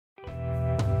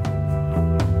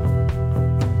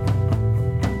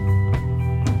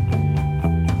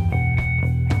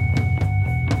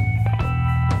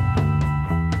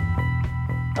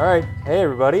All right, hey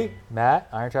everybody, Matt,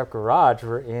 Iron Trap Garage.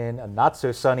 We're in a not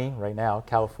so sunny right now,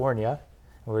 California.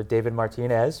 We're with David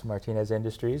Martinez, Martinez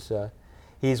Industries.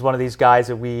 He's one of these guys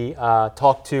that we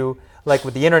talk to, like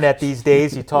with the internet these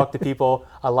days. You talk to people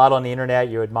a lot on the internet,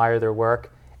 you admire their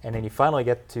work, and then you finally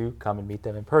get to come and meet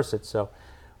them in person. So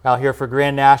we're out here for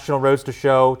Grand National Roadster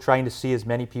Show, trying to see as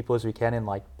many people as we can in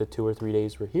like the 2 or 3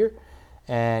 days we're here.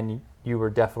 And you were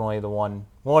definitely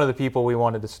one of the people we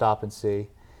wanted to stop and see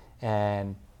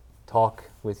and talk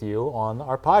with you on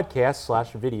our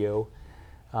podcast / video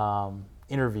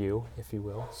interview, if you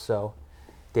will. So,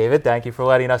 David, thank you for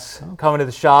letting us come into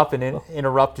the shop and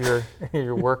interrupt your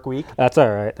work week. That's all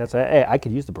right. Hey, I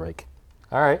could use the break.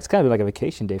 All right. It's kind of like a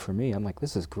vacation day for me. I'm like,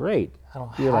 this is great. I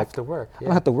don't have to work. Yeah. I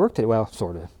don't have to work today. Well,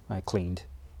 sort of. I cleaned.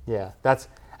 Yeah, that's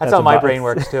how my brain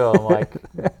works too. I'm like,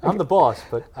 I'm the boss,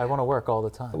 but I want to work all the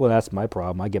time. Well, that's my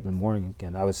problem. I get up in the morning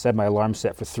and I would set my alarm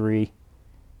set for 3,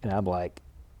 and I'm like,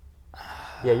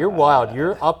 yeah, you're wild.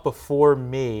 You're up before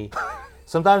me.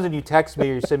 Sometimes when you text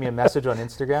me or you send me a message on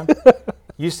Instagram,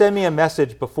 you send me a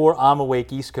message before I'm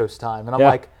awake East Coast time, and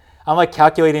I'm like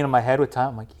calculating in my head with time.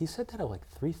 I'm like, he said that at like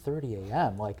 3:30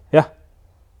 a.m. Like, yeah,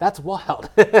 that's wild.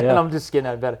 And I'm just getting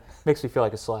out of bed. It makes me feel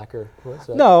like a slacker.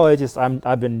 No,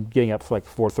 I've been getting up for like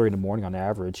 4:30 in the morning on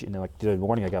average. And like the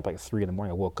morning I got up like 3 in the morning.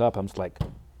 I woke up. I'm just like,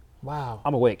 wow,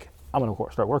 I'm awake. I'm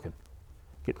gonna start working.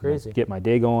 Crazy. Get my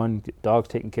day going. Get dogs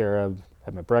taken care of.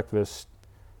 Have my breakfast,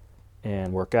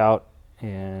 and work out,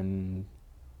 and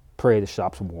pray the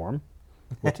shop's warm,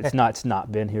 which it's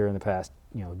not been here in the past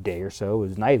day or so. It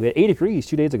was nice. We had 8 degrees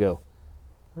 2 days ago.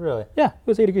 Really? Yeah, it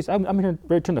was 8 degrees. I'm here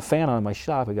ready to turn the fan on in my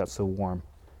shop. It got so warm.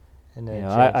 And then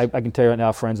I can tell you right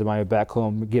now, friends of mine back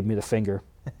home give me the finger.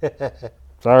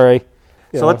 Sorry.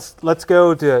 So let's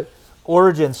go to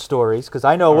origin stories, because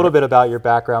I know a little bit about your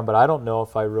background, but I don't know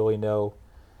if I really know.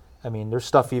 I mean, there's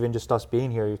stuff even just us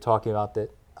being here you're talking about that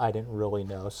I didn't really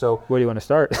know. So where do you want to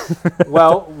start?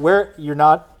 Well,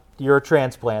 you're a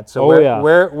transplant. So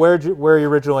where are you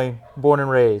originally born and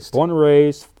raised? Born and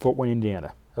raised, Fort Wayne,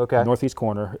 Indiana. Okay. Northeast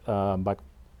corner, about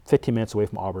 15 minutes away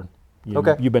from Auburn.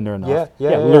 You've been there enough.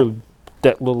 Yeah. Literally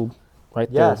that little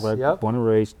right there. Yes, yep. Born and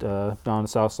raised down on the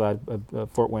south side of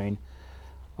Fort Wayne.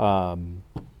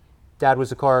 Dad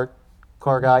was a car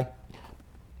guy.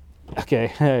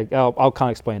 Okay, I'll kind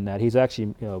of explain that. He's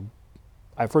actually,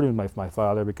 I've heard of my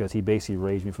father because he basically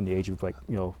raised me from the age of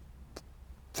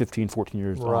 15, 14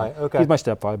 years old. Right. Okay. He's my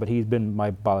stepfather, but he's been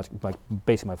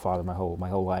basically my father my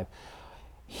whole life.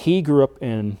 He grew up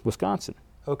in Wisconsin.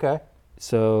 Okay.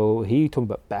 So he told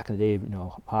me about back in the day,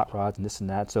 hot rods and this and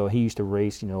that. So he used to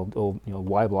race, old,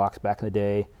 Y blocks back in the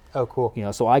day. Oh, cool.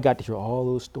 So I got to hear all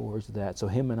those stories of that. So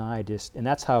him and I and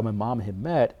that's how my mom and him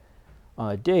met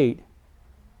on a date.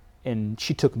 And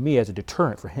she took me as a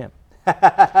deterrent for him.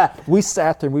 We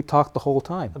sat there and we talked the whole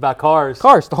time. About cars?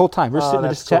 Cars the whole time. We're sitting there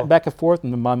just chatting cool. back and forth.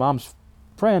 And my mom's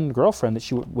girlfriend that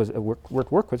she was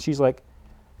work with, she's like,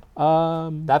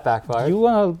 that backfired. You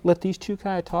want to let these two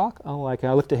kind of talk? I'm like,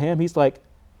 and I looked at him. He's like,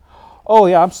 oh,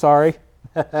 yeah, I'm sorry.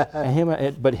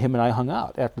 But him and I hung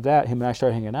out. After that, him and I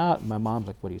started hanging out. And my mom's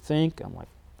like, what do you think? I'm like,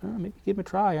 maybe give him a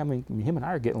try. I mean, him and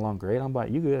I are getting along great. I'm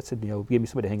like, you guys said, give me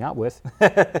somebody to hang out with.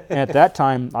 And at that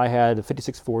time, I had a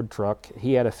 56 Ford truck.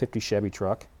 He had a 50 Chevy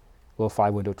truck, a little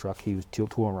 5-window truck he was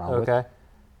tooling around with. Okay.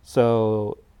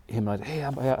 So him and I was like,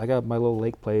 hey, I got my little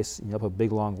lake place, up a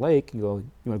big, long lake. And you want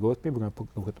to go with me? We're going to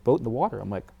put the boat in the water.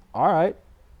 I'm like, all right.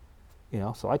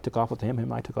 So I took off with him. Him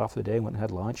and I took off for the day, went and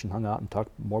had lunch and hung out and talked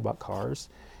more about cars.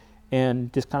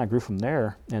 And just kind of grew from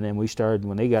there. And then we started,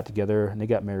 when they got together and they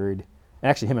got married.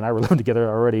 Actually, him and I were living together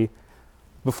already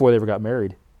before they ever got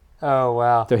married. Oh,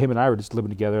 wow. So him and I were just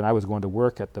living together, and I was going to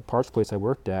work at the parts place I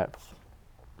worked at.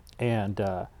 And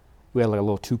we had like a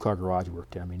little 2-car garage we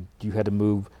worked in. I mean, you had to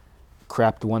move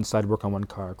crap to one side, work on one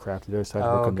car, crap to the other side,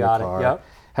 work on the other car. Yep.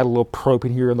 Had a little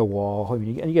propane here in the wall. I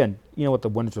mean, and again, you know what the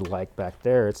winters are like back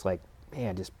there. It's like,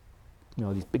 man, just,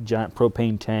 these big giant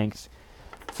propane tanks,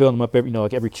 filling them up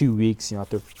every 2 weeks, out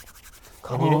there.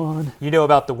 Come on. You know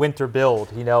about the winter build,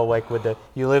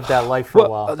 you lived that life for a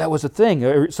while. That was the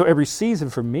thing. So every season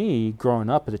for me, growing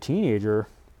up as a teenager,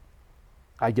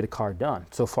 I'd get a car done.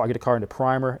 So if I get a car into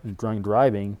primer and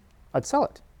driving, I'd sell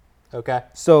it. Okay.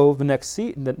 So the next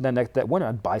season, that winter,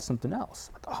 I'd buy something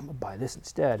else. Like, I'm going to buy this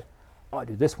instead. I'll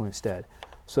do this one instead.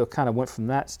 So it kind of went from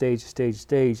that stage to stage to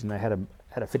stage, and I had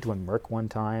a 51 Merc one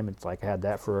time. It's like I had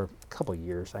that for a couple of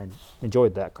years. I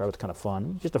enjoyed that car. It was kind of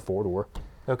fun. Just a 4-door.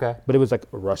 Okay. But it was like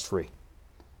rust-free.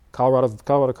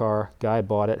 Colorado car, guy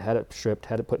bought it, had it stripped,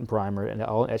 had it put in primer, and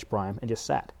all in etch prime, and just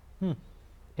sat. And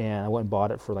I went and bought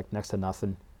it for like next to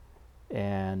nothing.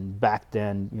 And back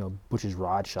then, Butch's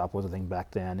Rod Shop was a thing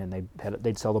back then, and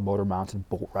they'd sell the motor mounted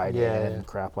bolt right in and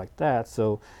crap like that.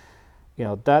 So, it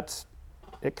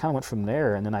kind of went from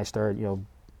there, and then I started,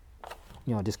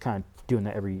 just kind of doing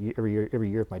that every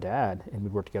year with my dad, and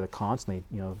we'd work together constantly,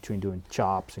 between doing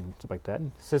chops and stuff like that.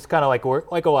 So it's kind of like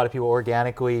a lot of people,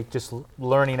 organically, just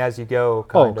learning as you go.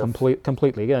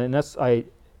 Completely. Yeah, and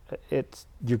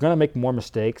you're gonna make more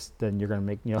mistakes than you're gonna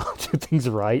make, do things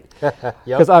right.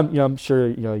 Because I'm sure,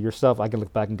 yourself, I can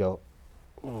look back and go,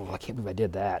 oh, I can't believe I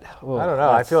did that. Oh, I don't know.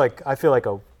 I feel like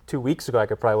 2 weeks ago I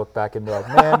could probably look back and be like,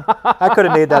 man, I could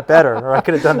have made that better, or I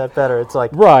could have done that better. It's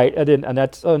like right. I didn't, and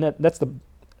that's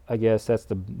I guess that's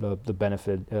the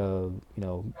benefit of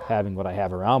having what I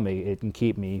have around me. It can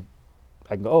keep me.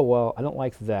 I can go, oh well, I don't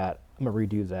like that. I'm gonna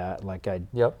redo that. Like I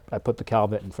put the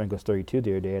Calvet in Franco's 32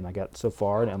 the other day, and I got so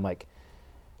far, and I'm like,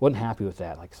 wasn't happy with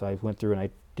that. Like, so I went through and I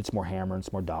did some more hammering,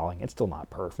 some more dollaring. It's still not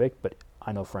perfect, but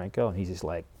I know Franco, and he's just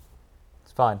like,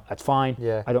 it's fine. That's fine.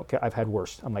 Yeah. I don't care. I've had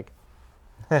worse. I'm like,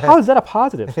 how is that a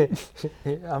positive?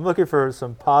 I'm looking for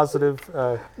some positive.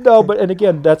 No, and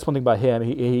again, that's one thing about him.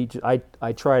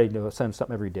 I try to send him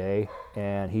something every day,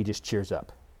 and he just cheers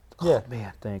up. Oh,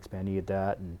 man, thanks, man. I needed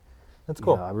that, and that's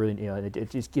cool. I really,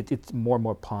 it's more and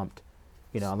more pumped.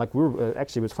 Like we were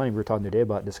actually, it was funny. We were talking today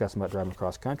about discussing about driving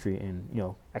across country,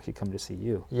 and actually coming to see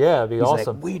you. Yeah, it'd be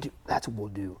awesome. Like, that's what we'll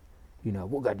do.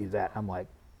 We'll gotta do that. I'm like,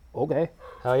 okay.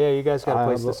 Hell yeah, you guys got a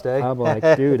place to stay. I'm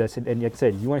like, dude. I said, and like I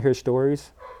said, you want to hear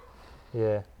stories?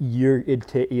 Yeah.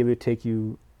 It would take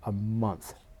you a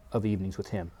month of evenings with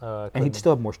him, and he'd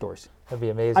still have more stories. That'd be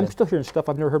amazing. I'm still hearing stuff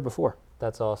I've never heard before.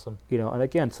 That's awesome. And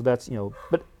again, so that's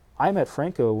But I met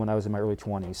Franco when I was in my early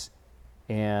 20s,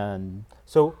 and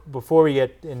so before we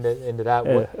get into that,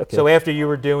 okay. So after you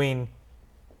were doing,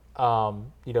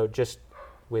 just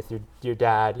with your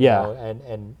dad,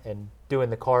 and doing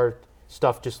the car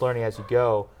stuff, just learning as you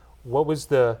go. What was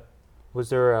there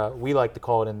we like to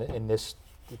call it in this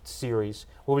series?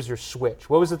 What was your switch?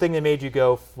 What was the thing that made you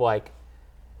go like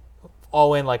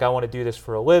all in? Like, I want to do this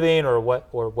for a living, or what?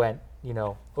 Or went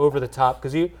over the top?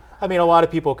 Because a lot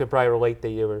of people could probably relate that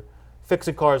you were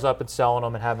fixing cars up and selling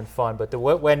them and having fun, but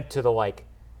what went to the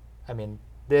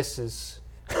this is.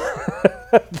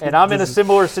 And I'm in a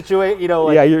similar situation,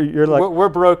 you're like we're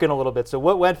broken a little bit. So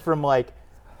what went from like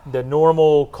the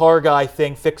normal car guy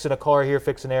thing, fixing a car here,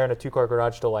 fixing there in a 2-car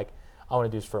garage, to like, I want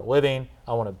to do this for a living.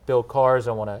 I want to build cars.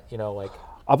 I want to,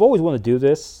 I've always wanted to do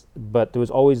this, but there was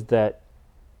always that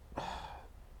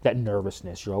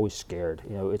nervousness. You're always scared.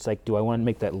 It's like, do I want to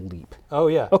make that leap? Oh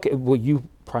yeah. Okay. Well,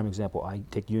 prime example. I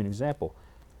take you an example.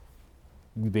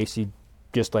 You basically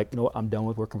just like, I'm done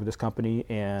with working for this company,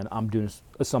 and I'm doing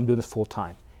this full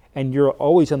time. And you're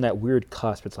always on that weird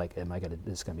cusp. It's like, is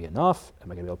this going to be enough?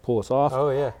 Am I going to be able to pull this off? Oh,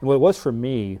 yeah. And what it was for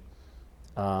me,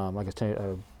 like I was telling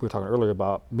you, we were talking earlier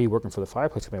about me working for the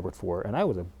fireplace company I worked for, and I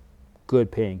was a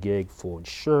good paying gig, full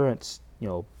insurance,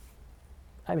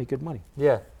 I made good money.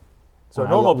 Yeah. So a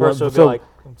normal person would be like,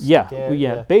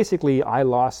 yeah. Basically, I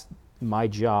lost my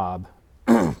job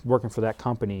working for that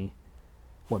company.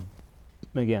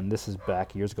 Again, this is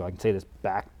back years ago. I can say this,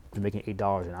 back to making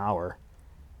 $8 an hour.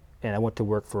 And I went to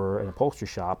work for an upholstery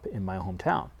shop in my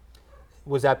hometown.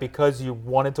 Was that because you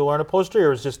wanted to learn upholstery, or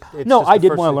was just No, I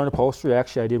did want to learn upholstery.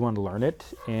 Actually, I did want to learn it,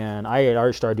 and I had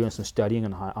already started doing some studying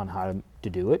on how to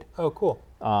do it. Oh, cool.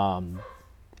 And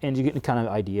you get kind of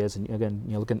ideas, and again,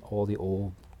 looking at all the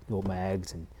old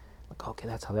mags, and like, okay,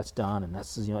 that's how that's done, and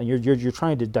that's and you're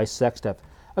trying to dissect stuff.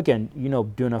 Again,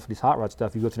 doing enough of these hot rod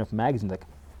stuff, you go through enough magazines, like,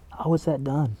 how was that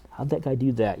done? How'd that guy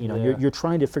do that? You're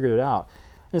trying to figure it out.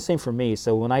 And the same for me.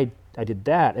 So when I did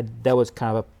that, that was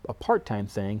kind of a part-time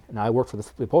thing, and I worked for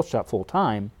the upholstery shop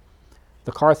full-time.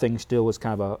 The car thing still was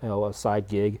kind of a side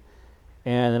gig,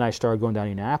 and then I started going down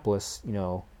to Indianapolis,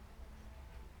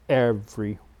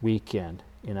 every weekend,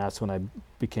 and that's when I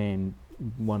became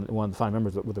one of the founding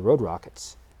members with the Road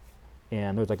Rockets.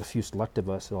 And there was like a few select of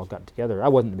us that all got together. I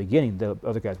wasn't in the beginning; the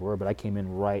other guys were, but I came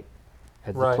in right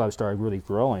as the club started really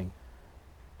growing,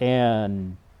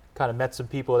 and kind of met some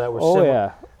people that were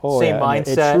same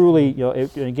mindset. It truly,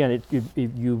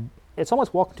 it's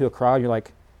almost walking to a crowd. You're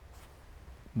like,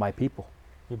 my people.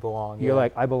 You belong. You're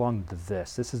like, I belong to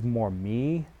this. This is more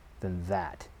me than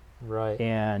that. Right.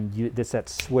 And it's that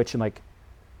switch, and like,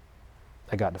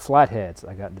 I got into flatheads,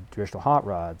 I got into traditional hot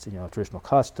rods, traditional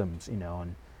customs,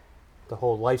 and the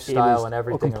whole lifestyle and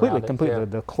everything. Completely. Yeah.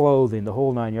 The clothing, the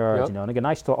whole 9 yards, And again,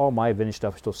 all my vintage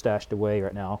stuff is still stashed away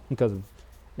right now because of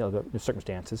the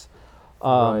circumstances.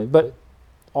 But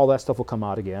all that stuff will come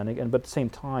out again. But at the same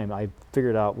time, I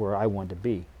figured out where I wanted to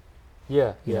be.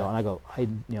 Yeah. And I go,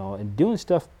 and doing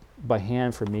stuff by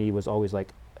hand for me was always like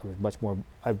much more.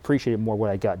 I appreciated more what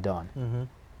I got done.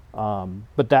 Mm-hmm.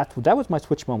 But that was my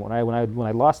switch moment when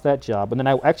I lost that job, and then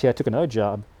I took another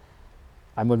job.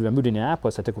 I moved to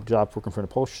Indianapolis. I took a job working for an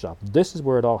upholstery shop. This is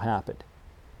where it all happened.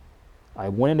 I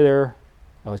went in there.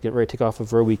 I was getting ready to take off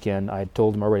for a weekend. I had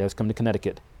told them already I was coming to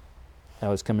Connecticut. I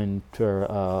was coming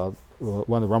to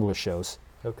one of the Rumbler shows.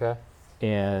 Okay.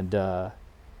 And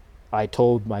I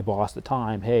told my boss at the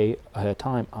time, hey, ahead of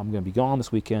time, I'm going to be gone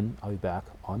this weekend. I'll be back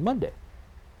on Monday.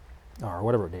 Or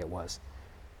whatever day it was.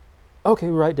 Okay,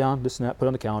 write down this and that, put it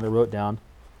on the calendar, wrote it down.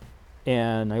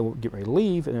 And I get ready to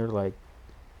leave, and they're like,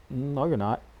 no, you're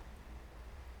not.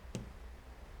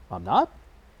 I'm not?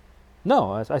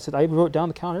 No, I said, I wrote down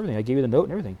the calendar and everything. I gave you the note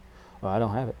and everything. Well, I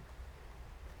don't have it.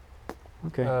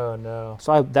 Okay. Oh, no.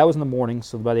 So that was in the morning.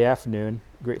 So by the afternoon,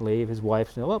 great leave. His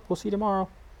wife said, well, we'll see you tomorrow.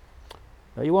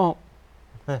 No, you won't.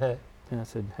 And I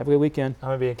said, have a good weekend. I'm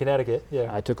going to be in Connecticut. Yeah.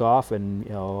 I took off, and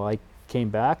I came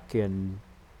back, and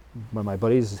one of my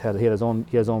buddies he had his own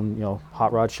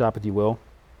hot rod shop, if you will.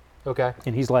 Okay.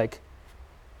 And he's like,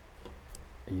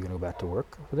 are you going to go back to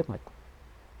work with him? I'm like,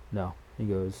 no. He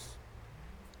goes,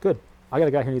 good. I got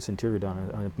a guy here who needs interior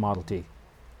done on a Model T.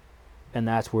 And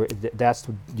that's where,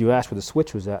 you asked where the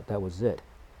switch was at, that was it.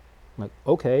 I'm like,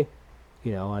 okay.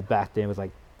 And back then it was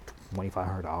like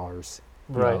 $2,500.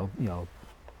 Right.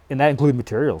 And that included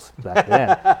materials back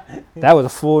then. That was a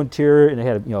full interior, and it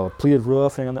had a pleated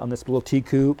roof and on this little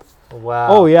T-coupe. Wow.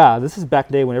 Oh, yeah. This is back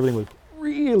in the day when everything was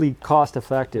really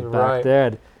cost-effective back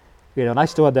then. And I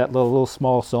still had that little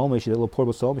small sewing machine, that little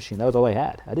portable sewing machine. That was all I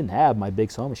had. I didn't have my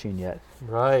big sewing machine yet.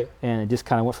 Right. And it just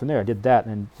kind of went from there. I did that,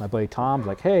 and my buddy Tom's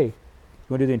like, hey, you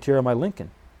want to do the interior of my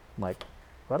Lincoln? I'm like,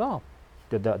 right on.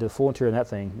 Did the full interior of that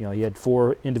thing. He had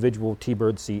 4 individual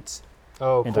T-bird seats.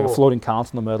 Oh, and cool. like a floating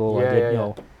console in the middle.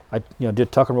 Yeah, I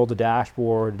did tuck and roll the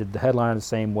dashboard, did the headliner the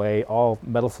same way, all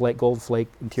metal flake, gold flake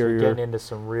interior. So you're getting into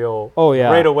some real,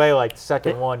 right away, like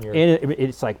second one.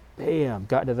 It's like, bam,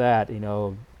 got into that,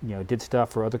 did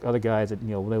stuff for other guys that,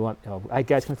 they want, I had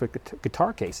guys coming for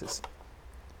guitar cases.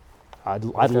 I'd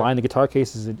line the guitar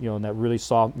cases in that really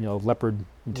soft, leopard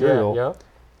material.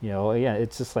 Yeah.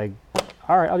 It's just like,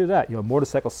 all right, I'll do that.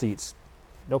 Motorcycle seats,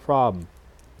 no problem.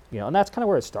 And that's kind of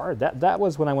where it started. That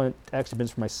was when I went actually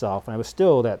business for myself, and I was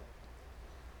still that.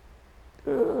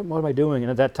 What am I doing? And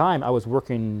at that time, I was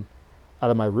working out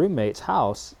of my roommate's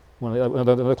house, one of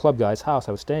the other club guy's house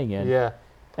I was staying in. Yeah.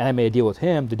 And I made a deal with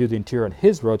him to do the interior on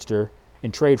his Roadster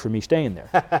in trade for me staying there.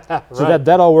 Right. So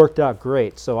that all worked out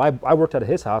great. So I worked out of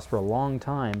his house for a long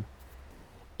time.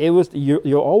 It was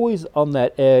you're always on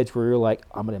that edge where you're like,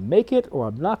 I'm going to make it or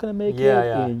I'm not going to make it.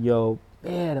 Yeah. And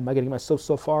man, am I going to get myself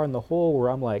so far in the hole where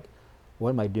I'm like,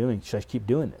 what am I doing? Should I keep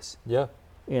doing this? Yeah.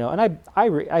 And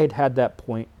I had that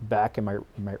point back in my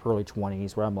early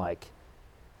 20s where I'm like,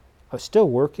 I was still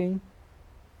working,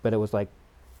 but it was like,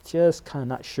 just kind of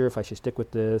not sure if I should stick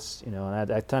with this. And at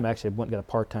that time, actually, I went and got a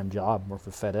part-time job, worked for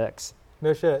FedEx.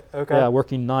 No shit. Okay. Yeah,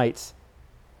 working nights.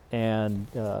 And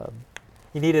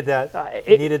you needed that.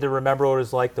 You needed to remember what it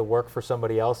was like to work for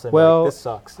somebody else, and this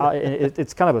sucks.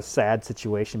 It's kind of a sad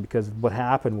situation because what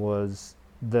happened was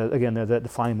the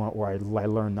defining moment where I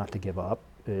learned not to give up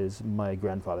is my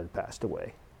grandfather had passed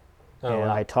away, and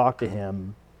I talked to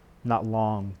him not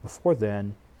long before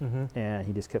then, and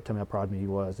he just kept telling me how proud of me he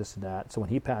was, this and that. So when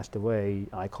he passed away,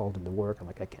 I called him to work. I'm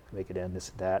like, I can't make it in, this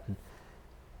and that, and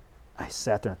I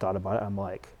sat there and thought about it. I'm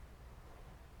like,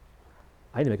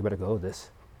 I need to make a better go of this.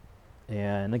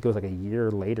 And it goes like a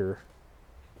year later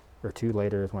or 2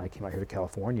 later is when I came out here to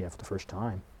California for the first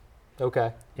time.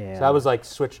 Okay. And so that was like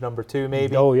switch number 2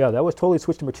 maybe? Oh, yeah. That was totally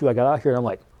switch number 2. I got out here and I'm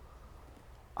like,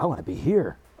 I want to be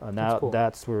here. And now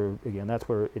that's where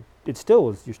it still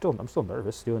is. I'm still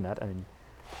nervous doing that. I mean,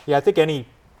 yeah, I think any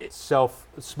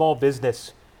small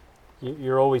business,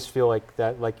 you always feel like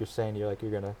that, like you're saying,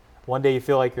 one day you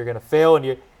feel like you're going to fail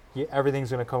and everything's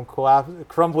going to come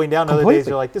crumbling down. Other days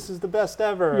you're like, this is the best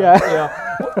ever.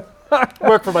 Yeah.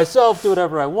 Work for myself, do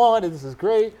whatever I want, and this is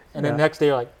great. And then the next day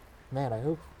you're like, man, I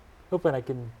hoping I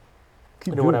can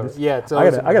keep do doing whatever. this. Yeah, it's I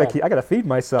gotta feed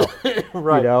myself.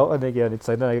 Right. And again, it's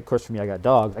like, then of course for me, I got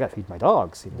dogs. I gotta feed my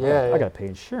dogs. Yeah. I gotta pay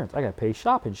insurance. I gotta pay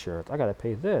shop insurance. I gotta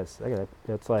pay this.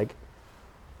 It's like.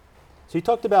 So you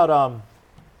talked about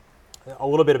a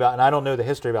little bit about, and I don't know the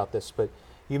history about this, but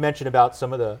you mentioned about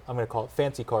some of the, I'm going to call it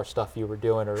fancy car stuff you were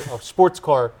doing, or sports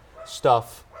car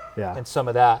stuff, and some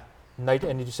of that. And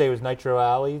did you say it was Nitro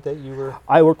Alley that you were?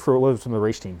 I worked for some of the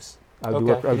race teams. Can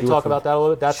you talk about that a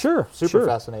little bit? That's super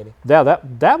fascinating. Yeah,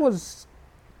 that was,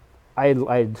 I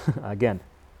again,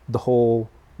 the whole,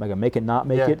 am I going to make it, not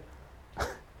make it?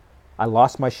 I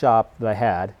lost my shop that I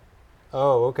had,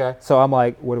 Oh, okay. So I'm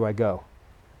like, where do I go?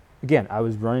 Again, I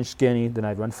was running skinny, then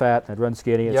I'd run fat, then I'd run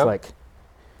skinny. It's Yep. like,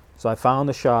 so I found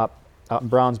the shop out in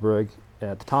Brownsburg.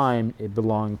 At the time, it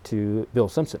belonged to Bill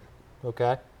Simpson.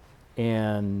 Okay.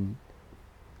 And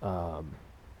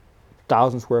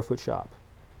 1,000 square foot shop.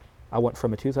 I went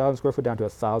from a 2,000 square foot down to a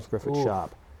 1,000 square foot Ooh.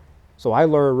 shop. So I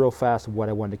learned real fast what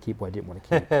I wanted to keep, what I didn't want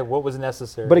to keep. What was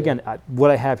necessary? But again, what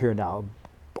I have here now,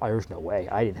 there's no way.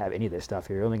 I didn't have any of this stuff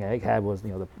here. The only thing I had was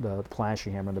the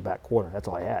planching hammer in the back corner. That's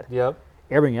all I had. Yep.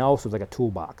 Everything else was like a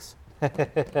toolbox.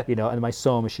 And my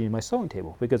sewing machine, my sewing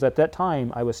table. Because at that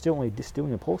time, I was still only just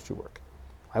doing upholstery work.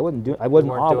 I wasn't doing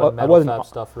fab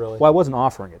stuff really. Well, I wasn't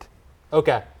offering it.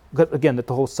 Okay. Because again, the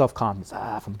whole self-confidence.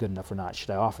 If I'm good enough or not, should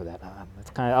I offer that?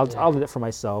 That's kind of I'll do that for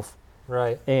myself.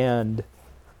 Right. And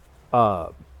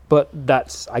but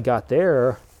I got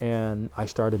there and I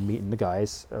started meeting the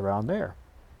guys around there.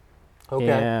 Okay.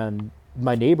 And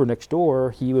my neighbor next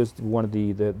door, he was one of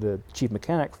the chief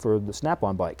mechanic for the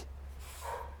Snap-on bike.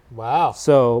 Wow.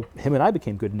 So him and I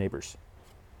became good neighbors,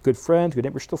 good friends, good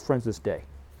neighbors, still friends this day.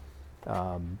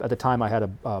 At the time, I had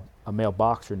a male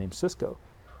boxer named Cisco,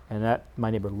 and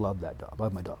my neighbor loved that dog,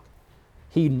 loved my dog.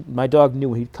 My dog knew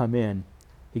when he'd come in,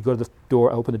 he'd go to the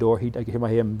door, open the door, I could hear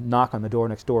him knock on the door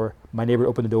next door. My neighbor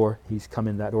opened the door, he's come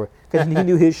in that door, because he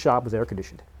knew his shop was air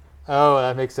conditioned. Oh,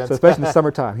 that makes sense. So especially in the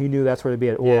summertime, he knew that's where to be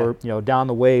at. Or Yeah. Down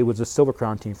the way was the Silver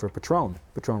Crown team for Patron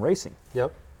Racing.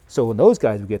 Yep. So when those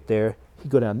guys would get there,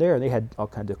 he'd go down there, and they had all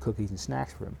kinds of cookies and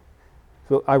snacks for him.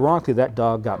 So ironically, that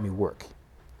dog got me work.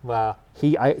 Wow.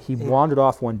 He wandered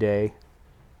off one day,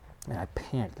 and I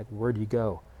panicked. Like, where do you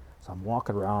go? So I'm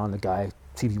walking around. The guy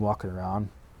sees me walking around,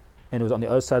 and it was on the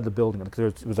other side of the building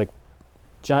because it was like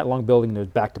giant long building. And there was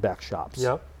back-to-back shops.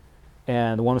 Yep.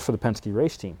 And the one was for the Penske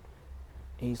race team.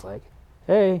 And he's like,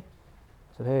 "Hey,"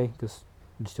 I said, "Hey," because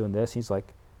I'm just doing this. He's like,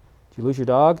 "Did you lose your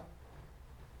dog?"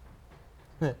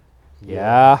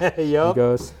 Yeah. Yep. He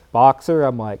goes, "Boxer?"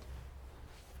 I'm like,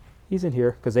 "He's in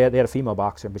here," because they had a female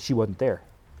boxer, but she wasn't there.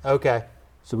 Okay.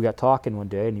 So we got talking one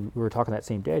day, and we were talking that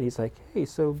same day, and he's like, "Hey,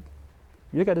 so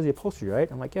you guy does the upholstery,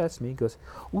 right?" I'm like, "Yeah, that's me." He goes,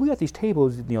 "Well, we got these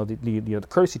tables, the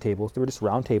courtesy tables. They were just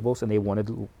round tables, and they wanted,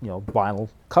 vinyl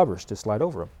covers to slide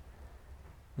over them."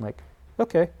 I'm like,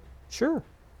 "Okay, sure."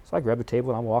 So I grabbed the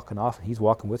table, and I'm walking off, and he's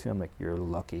walking with me. I'm like, "You're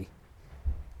lucky.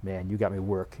 Man, you got me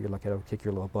work. You're lucky I don't kick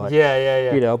your little butt."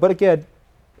 Yeah. But again,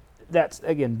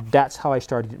 that's how I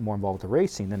started getting more involved with the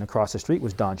racing. Then across the street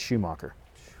was Don Schumacher.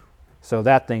 So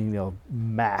that thing,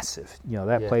 massive.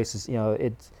 That place is,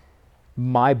 it's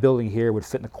my building here would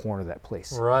fit in the corner of that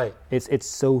place. Right. It's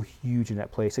so huge in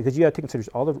that place because you got to consider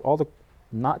all the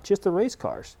not just the race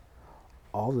cars,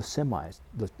 all the semis,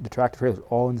 the tractor trailers,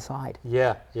 all inside.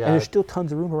 Yeah. And there's still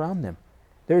tons of room around them.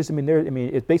 It's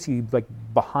basically like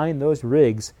behind those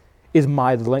rigs is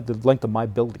the length of my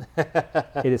building.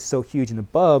 It is so huge, and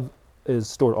above is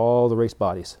stored all the race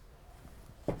bodies.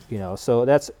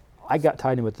 So I got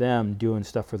tied in with them, doing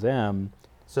stuff for them.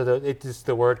 So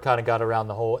the word kind of got around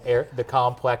the whole the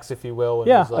complex, if you will. And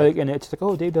Yeah, it was like, and it's like,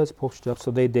 oh, Dave does upholstery stuff,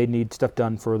 so they need stuff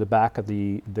done for the back of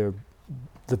the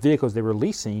vehicles they were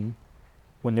leasing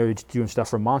when they were doing stuff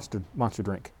for Monster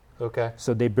Drink. okay.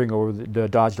 So they bring over the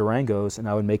Dodge Durangos, and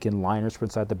I would make in liners for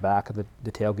inside the back of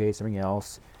the tailgates, everything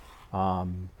else. I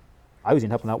was even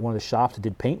helping out one of the shops that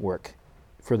did paint work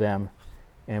for them,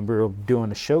 and we were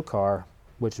doing a show car,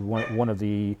 which is one of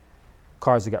the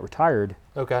cars that got retired.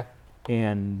 Okay.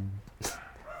 And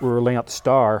we were laying out the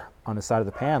star on the side of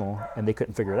the panel, and they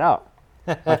couldn't figure it out.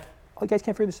 Like, "Oh, you guys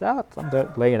can't figure this out?" So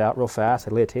I'm laying it out real fast.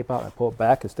 I lay a tape out, and I pull it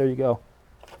back, and there you go.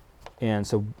 And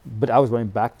so, but I was running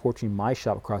back fortune my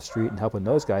shop across the street and helping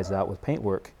those guys out with paint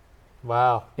work.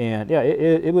 Wow. And yeah,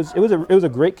 it was a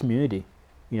great community.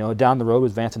 Down the road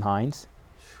was Vance and Hines.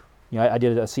 I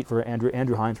did a seat for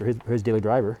Andrew Hines for his daily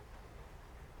driver.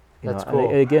 That's cool.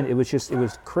 And again, it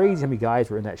was crazy how many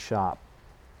guys were in that shop.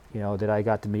 That I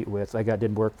got to meet with.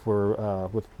 Did work for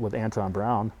with Antron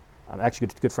Brown. Actually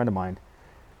a good friend of mine.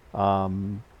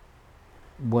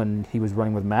 When he was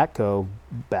running with Matco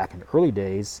back in the early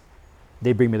days,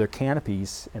 they bring me their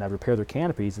canopies, and I repair their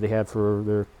canopies that they had for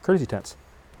their courtesy tents.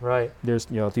 Right. There's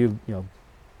I think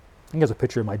there's a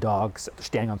picture of my dog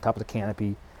standing on top of the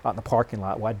canopy out in the parking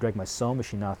lot while I'd drag my sewing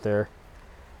machine out there,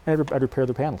 and I'd repair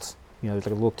their panels. There's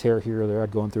like a little tear here or there.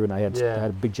 I'd go in through, and I had a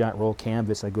big giant roll of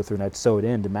canvas. I'd go through and I'd sew it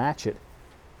in to match it.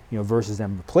 Versus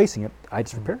them replacing it, I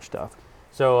just repair stuff.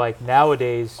 So like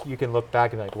nowadays, you can look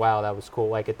back and be like, wow, that was cool.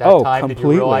 Like at that time, completely. Did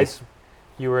you realize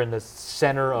you were in the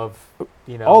center of,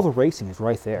 all the racing is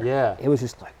right there. Yeah. It was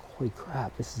just like, holy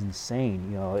crap, this is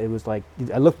insane. It was like,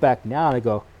 I look back now and I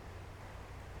go,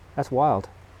 that's wild.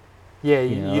 Yeah,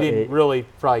 you didn't really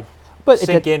probably But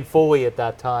sink in fully at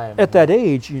that time. at that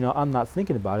age, I'm not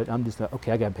thinking about it. I'm just like,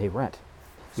 okay, I got to pay rent.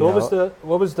 So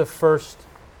what was the first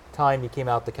time you came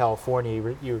out to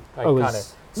California? I kind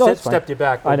of stepped you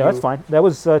back. I know, that's fine. That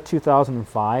was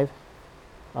 2005.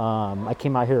 I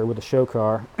came out here with a show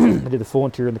car. I did the full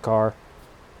interior in the car,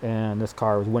 and this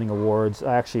car was winning awards.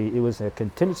 Actually, it was a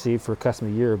contingency for Customer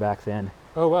of the Year back then.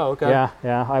 Oh wow, okay.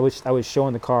 Yeah. I was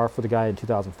showing the car for the guy in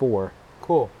 2004.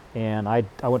 Cool. And I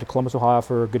went to Columbus, Ohio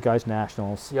for Good Guys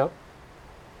Nationals. Yep.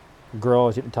 Girl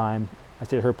at the time, I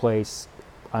stayed at her place.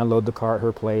 I unloaded the car at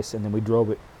her place, and then we drove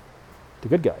it to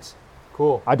Good Guys.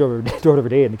 Cool. I drove it every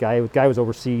day, and the guy was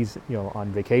overseas,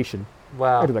 on vacation.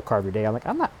 Wow. I drove that car every day. I'm like,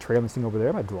 I'm not trailing this thing over there.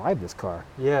 I'm gonna drive this car.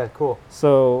 Yeah, cool.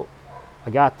 So I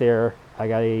got there. I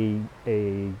got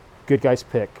a Good Guys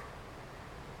pick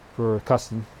for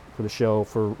custom for the show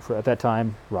for at that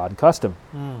time Rod and Custom.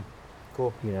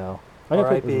 Cool.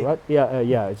 R.I.P.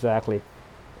 Yeah, exactly.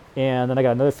 And then I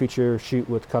got another feature shoot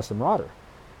with Custom Rodder.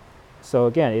 So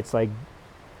again, it's like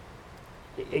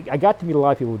I got to meet a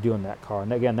lot of people doing that car,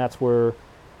 and again, that's where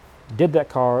I did that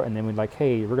car, and then we're like,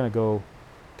 hey, we're gonna go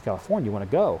to California. You want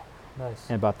to go? Nice.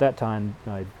 And about that time,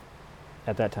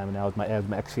 at that time, and that was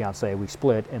my ex-fiance. We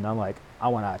split, and I'm like, I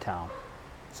went out of town.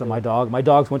 So my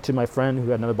dogs went to my friend who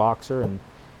had another boxer, and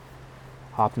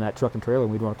hopped in that truck and trailer,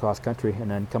 and we'd run across country,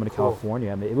 and then coming to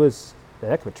California. I mean, it was a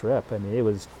heck of a trip. I mean, it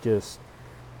was just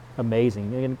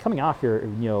amazing. And coming out here,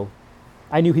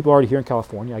 I knew people already here in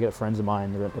California. I got friends of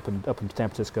mine that are up in San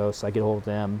Francisco, so I get a hold of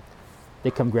them. They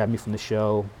come grab me from the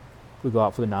show. We go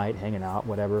out for the night, hanging out,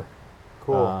 whatever.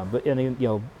 Cool.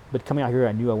 But coming out here,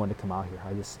 I knew I wanted to come out here.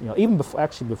 I just, even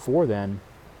before then,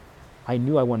 I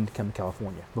knew I wanted to come to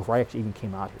California before I actually even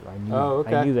came out here.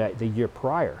 I knew that the year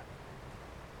prior,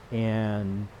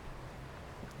 and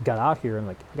got out here and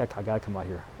like I got to come out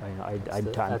here.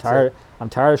 I'm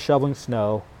tired of shoveling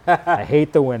snow. I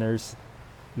hate the winters.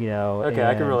 Okay,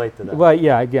 I can relate to that. But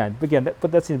yeah,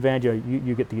 but that's the advantage.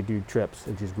 You get to do trips,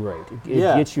 which is great. It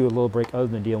gets you a little break other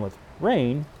than dealing with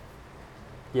rain.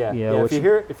 Yeah. If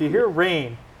you hear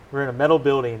rain, we're in a metal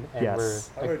building, and I'm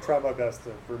going to try my best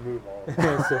to remove all of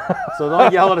it. so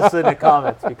don't yell at us in the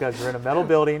comments because we're in a metal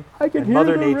building. I can hear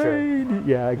Mother the Nature. Rain.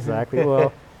 Yeah, exactly.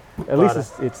 Well, at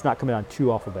least it's not coming on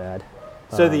too awful bad.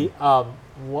 So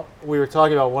we were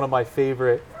talking about one of my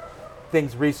favorite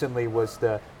things recently was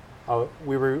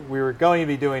we were going to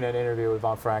be doing an interview with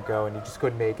Von Franco, and he just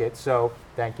couldn't make it. So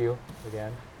thank you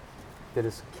again. Did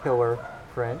his killer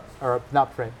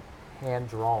hand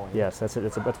drawing. Yes, that's it.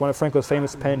 That's one of Franco's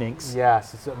famous pen inks.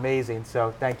 Yes, it's amazing.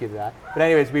 So thank you to that. But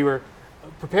anyways, we were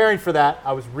preparing for that.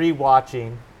 I was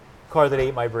re-watching Car That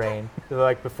Ate My Brain,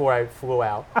 like before I flew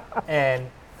out, and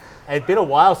it had been a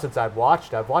while since I've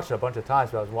watched it. I've watched it a bunch of times,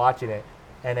 but I was watching it,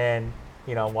 and then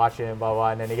watching it, blah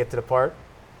blah, and then you get to the part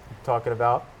talking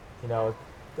about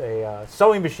a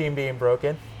sewing machine being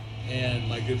broken. And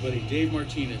my good buddy Dave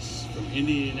Martinez from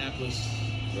Indianapolis,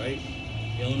 right?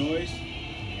 Illinois?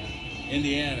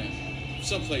 Indiana.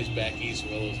 Someplace back east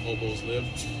where those hobos live.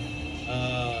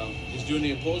 Is doing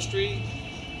the upholstery.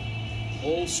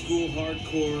 Old school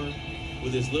hardcore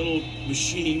with his little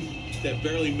machine that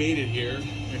barely made it here.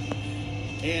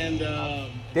 And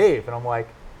Dave, and I'm like,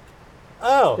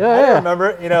 I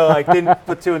remember, didn't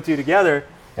put two and two together,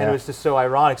 and it was just so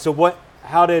ironic. So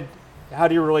how did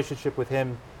your relationship with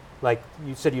him, like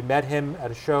you said you met him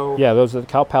at a show? Yeah, that was at the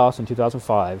Cow Palace in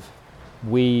 2005.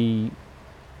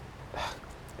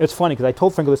 It's funny because I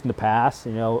told Franco this in the past,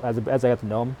 as I got to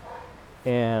know him,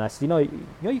 and I said,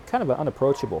 you're kind of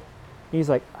unapproachable. And he's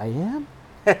like, I am?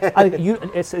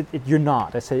 You're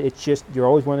not. I said, it's just, you're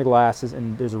always wearing the glasses,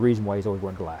 and there's a reason why he's always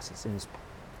wearing glasses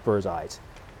for his eyes.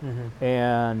 Mm-hmm.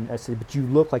 And I said, but you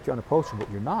look like you're unapproachable.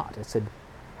 You're not. I said,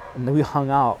 and then we hung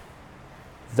out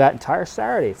that entire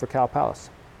Saturday for Cow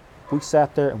Palace. We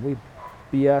sat there and we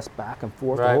BS back and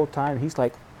forth the whole time. He's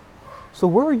like, so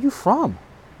where are you from?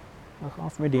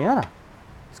 I'm from Indiana.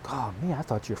 He's like, oh man, I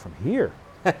thought you were from here.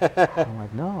 I'm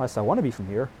like, no. I said, I want to be from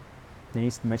here. Then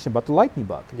he mentioned about the lightning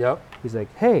bug. Yep. He's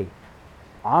like, hey,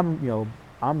 I'm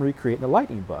recreating the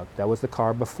lightning bug. That was the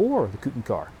car before the Cooten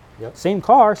car. Yep. Same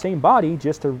car, same body,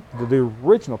 just the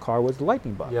original car was the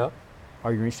lightning bug. Yep.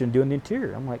 Are you interested in doing the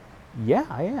interior? I'm like, yeah,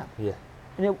 I am. Yeah.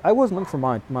 And I wasn't looking for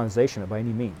monetization by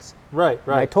any means. Right.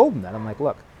 And I told him that. I'm like,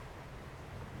 look,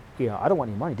 I don't want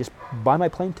any money. Just buy my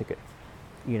plane ticket.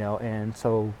 And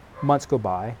so months go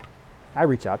by. I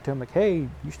reach out to him like, hey,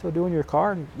 you still doing your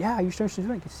car? And yeah, you still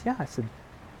doing it? He says, yeah. I said,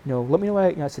 let me know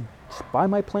what I said, just buy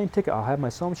my plane ticket. I'll have my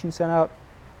sewing machine sent out.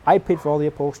 I paid for all the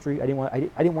upholstery. I didn't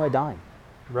want a dime.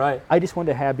 Right. I just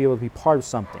wanted to be able to be part of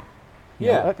something.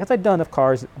 Yeah. Because I'd done enough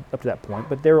cars up to that point,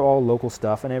 but they were all local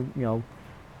stuff, and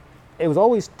it was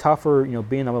always tougher.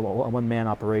 Being a one-man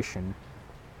operation,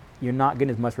 you're not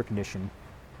getting as much recognition,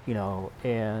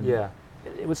 and Yeah.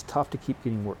 it was tough to keep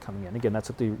getting work coming in. Again, that's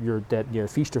what you're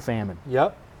feast or famine.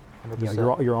 Yep.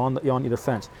 You're on either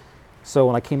fence. So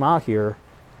when I came out here,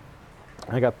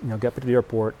 I got picked to the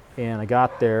airport, and I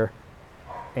got there,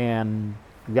 and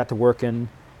we got to working,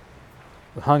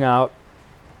 hung out.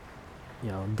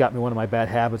 Got me one of my bad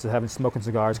habits of having smoking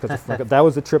cigars because that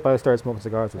was the trip I started smoking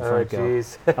cigars with Franco. Oh,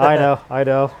 jeez. I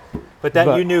know. But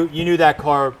you knew that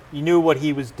car. You knew what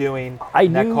he was doing. I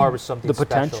and knew that car was something the special.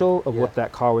 potential of what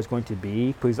that car was going to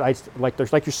be. Because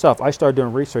like yourself, I started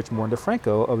doing research more into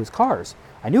Franco of his cars.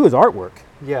 I knew his artwork.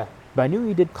 Yeah. But I knew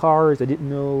he did cars. I didn't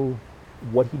know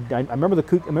what he did. I remember the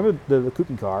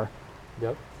Kuchen car.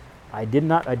 Yep. I did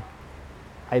not.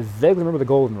 I vaguely remember the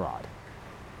goldenrod.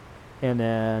 And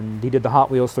then he did the Hot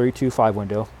Wheels 32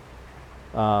 5-window.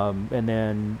 And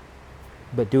then,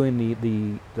 but doing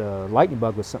the Lightning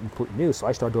Bug was something completely new. So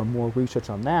I started doing more research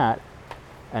on that.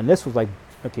 And this was like,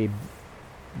 okay,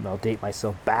 I'll date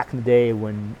myself, back in the day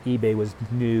when eBay was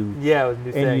new. Yeah, it was a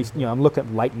new thing. And I'm looking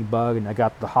at Lightning Bug, and I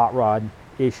got the Hot Rod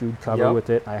issued cover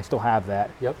with it. I still have that.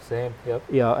 Yep, same. Yep.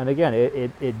 And again,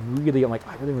 it really, I'm like,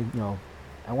 I really,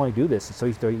 I want to do this.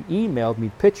 And so he emailed me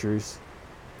pictures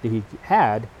that he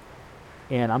had,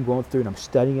 and I'm going through and I'm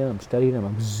studying them,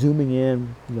 I'm zooming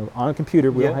in, on a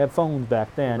computer. We don't have phones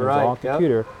back then. It was all on a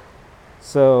computer.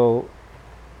 So,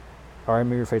 I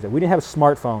remember your phrase. We didn't have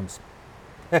smartphones.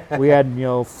 We had,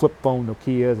 flip phone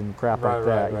Nokias and crap like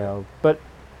that, But,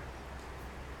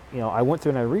 I went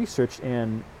through and I researched,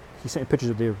 and he sent me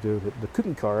pictures of the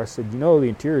Kuchen car. I said, the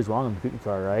interior is wrong on the Kuchen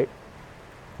car, right?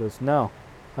 He goes, no.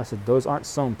 I said, those aren't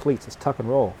sewn pleats. It's tuck and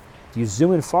roll. If you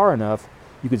zoom in far enough,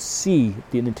 you could see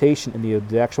the indentation in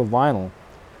the actual vinyl,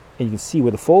 and you can see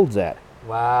where the fold's at.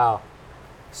 Wow.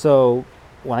 So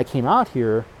when I came out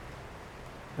here,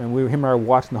 and him and I were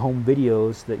watching the home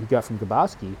videos that he got from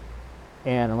Grabowski,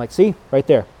 and I'm like, see, right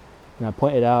there. And I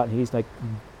point it out, and he's like,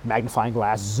 magnifying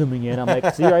glass, zooming in. I'm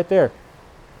like, see, right there.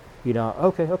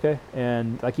 Okay.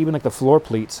 And even the floor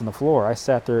pleats on the floor, I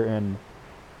sat there, and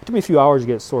it took me a few hours to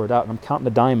get it sorted out, and I'm counting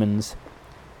the diamonds,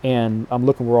 and I'm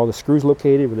looking where all the screws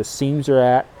located, where the seams are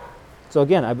at. So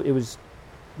again, it was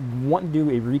wanting to do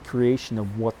a recreation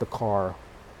of what the car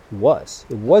was.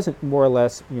 It wasn't more or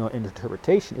less, an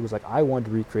interpretation. It was like I wanted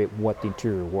to recreate what the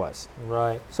interior was.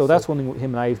 Right. So that's one thing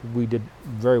him and we did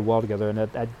very well together. And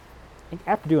I think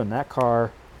after doing that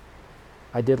car,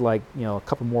 I did a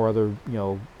couple more other,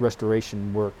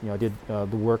 restoration work. I did the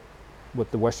work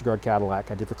with the Westergaard Cadillac.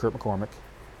 I did for Kurt McCormick.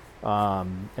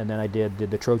 And then I did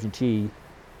the Trojan T.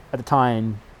 At the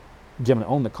time, the gentleman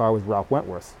that owned the car was Ralph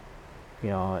Wentworth,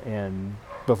 and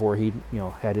before he,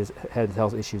 had his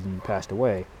health issues and passed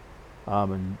away.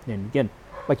 And again,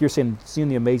 like you're saying, seeing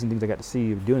the amazing things I got to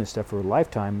see doing this stuff for a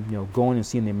lifetime, going and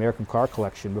seeing the American car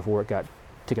collection before it got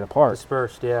taken apart.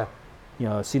 Dispersed, yeah.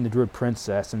 Seeing the Druid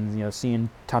Princess, and, seeing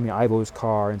Tommy Ivo's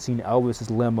car, and seeing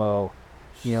Elvis's limo,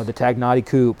 the Tagnati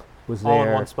Coupe was there. All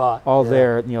in one spot. All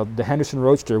there. The Henderson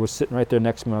Roadster was sitting right there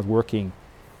next to me when I was working.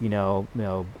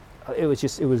 It was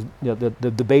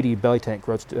the Beatty belly tank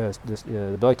roadster,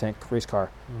 the belly tank race car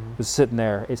was sitting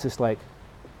there. It's just like,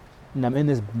 and I'm in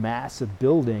this massive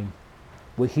building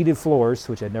with heated floors,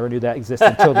 which I never knew that existed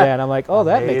until then. I'm like, oh,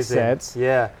 that makes sense.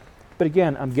 Yeah. But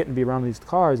again, I'm getting to be around these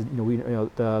cars.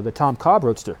 The Tom Cobb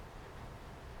Roadster.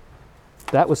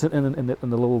 That was in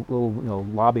the little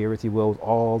lobby, or if you will, with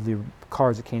all the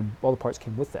cars that came, all the parts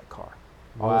came with that car.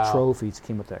 All the trophies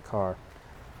came with that car.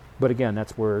 But again,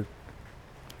 that's where,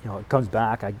 it comes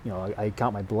back. I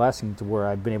count my blessing to where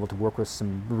I've been able to work with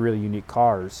some really unique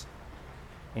cars,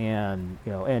 and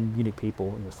and unique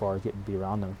people as far as getting to be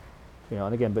around them,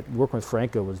 And again, but working with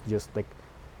Franco was just like,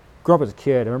 growing up as a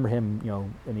kid. I remember him,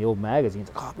 in the old magazines.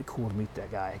 Like, oh, it'd be cool to meet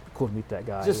that guy.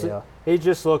 He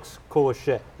just looks cool as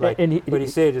shit. Like, and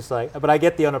but I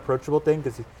get the unapproachable thing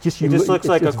because he just looks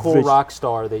like a cool rock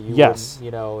star that you wouldn't,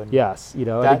 And yes,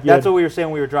 that's what we were saying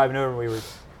when we were driving over and we were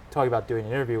talking about doing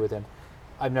an interview with him.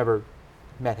 I've never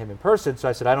met him in person, so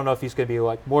I said I don't know if he's going to be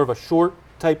like more of a short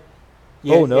type.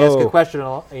 Ask a question,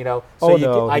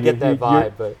 I get that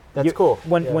vibe, but that's cool.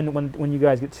 When you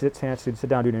guys get a chance to sit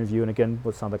down and do an interview, and again,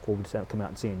 what sounds like we'll just come out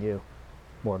and seeing you,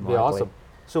 more than likely. Awesome.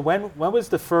 So when was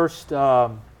the first?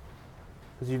 Because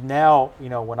you've now,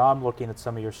 when I'm looking at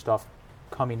some of your stuff,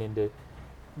 coming into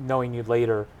knowing you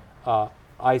later,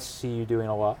 I see you doing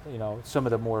a lot. Some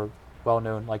of the more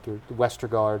well-known, like your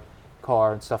Westergaard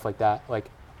car and stuff like that.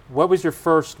 Like, what was your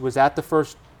first? Was that the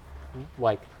first,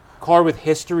 like, car with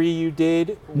history you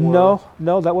did? Or,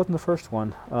 No, that wasn't the first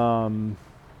one.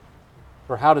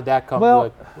 Or how did that come?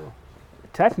 Well,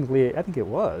 technically, I think it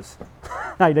was.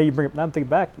 Now you bring it. Now I'm thinking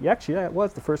back. Actually, it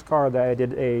was the first car that I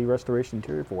did a restoration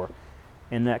interior for,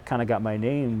 and that kind of got my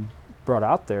name brought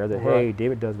out there. That hey,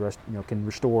 David does can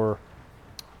restore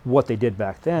what they did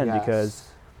back then. Yes. Because,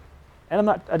 and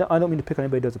I don't mean to pick on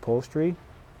anybody who does upholstery.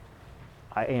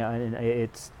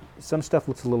 It's some stuff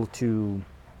looks a little too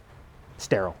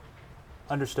sterile.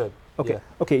 Understood. Okay. Yeah.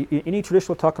 Okay. Any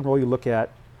traditional tuck and roll you look at,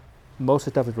 most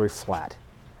of the stuff is very flat,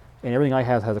 and everything I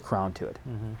have has a crown to it.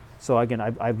 Mm-hmm. So again,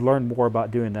 I've learned more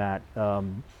about doing that.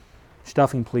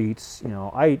 Stuffing pleats,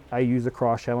 I use the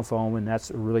cross channel foam, and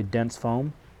that's a really dense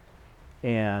foam,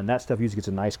 and that stuff usually gets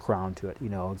a nice crown to it.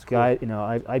 It's cool.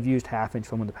 I've used 1/2-inch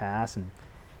foam in the past, and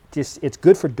it's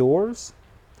good for doors,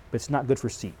 but it's not good for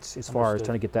seats as far as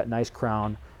trying to get that nice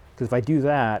crown. Because if I do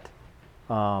that,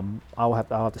 I'll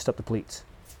have to stuff the pleats.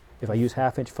 If I use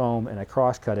 1/2-inch foam and I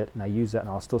cross cut it and I use that, and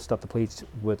I'll still stuff the pleats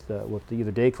with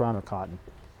either Dacron or cotton.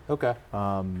 Okay.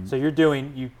 So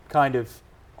you kind of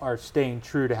are staying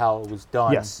true to how it was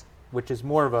done. Yes. Which is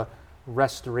more of a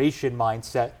restoration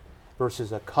mindset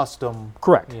versus a custom.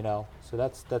 Correct. So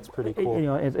that's pretty cool.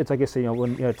 It's like I say,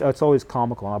 it's always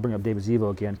comical. And I'll bring up David Zivo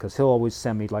again because he'll always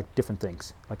send me like different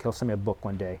things. Like he'll send me a book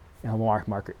one day and he'll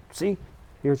mark it. See,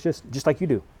 here's just like you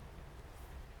do.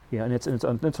 Yeah, and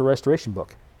it's a restoration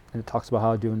book, and it talks about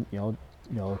how doing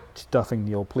stuffing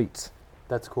the old pleats.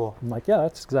 That's cool. I'm like, yeah,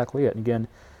 that's exactly it. And again,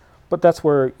 but that's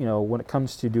where when it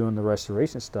comes to doing the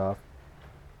restoration stuff,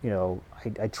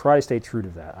 I try to stay true to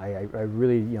that. I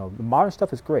really the modern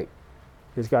stuff is great.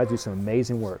 These guys do some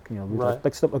amazing work. Right.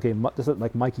 Like stuff. Okay, this is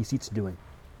like Mikey Seats doing,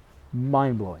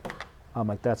 mind blowing. I'm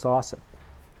like, that's awesome.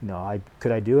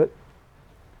 Could I do it?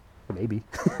 Maybe.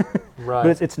 Right.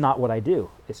 But it's not what I do.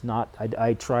 It's not.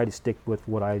 I try to stick with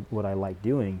what I like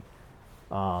doing.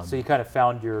 So you kind of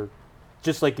found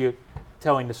just like you're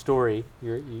telling the story,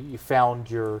 you found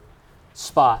your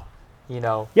spot.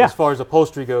 Yeah. As far as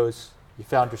upholstery goes, you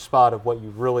found your spot of what you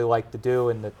really like to do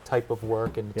and the type of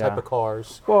work and the type of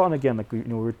cars. Well, and again, like we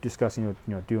were discussing,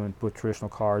 doing with traditional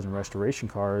cars and restoration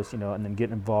cars, and then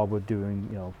getting involved with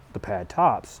doing, the pad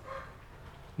tops,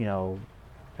 and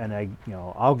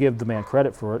I'll give the man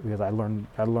credit for it because I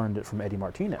learned it from Eddie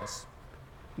Martinez,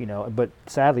 but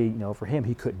sadly, for him,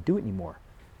 he couldn't do it anymore.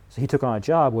 So he took on a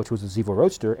job, which was a Zivo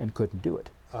Roadster, and couldn't do it.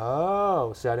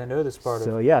 Oh, see, I didn't know this part of it.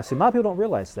 So yeah, see, a lot of people don't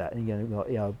realize that. And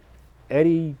again,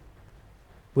 Eddie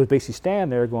would basically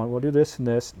stand there going, "We'll do this and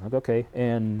this." And I'm like, okay,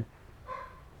 and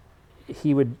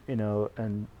he would,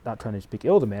 and not trying to speak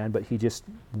ill of the man, but he just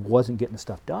wasn't getting the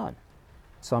stuff done.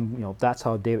 So that's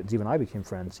how David Zivo and I became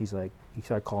friends. He started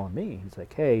calling me. He's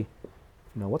like, "Hey,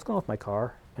 what's going on with my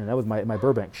car?" And that was my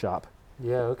Burbank shop.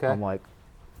 Yeah, okay. I'm like,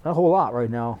 not a whole lot right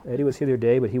now. Eddie was here the other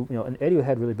day, but he, and Eddie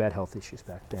had really bad health issues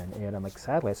back then. And I'm like,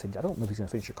 sadly, I said, I don't know if he's going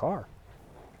to finish your car.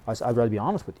 I'd rather be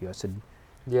honest with you. I said,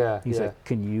 yeah. He's like,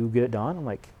 can you get it done? I'm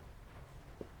like,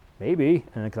 maybe.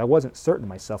 And because I wasn't certain of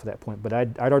myself at that point, but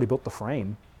I'd already built the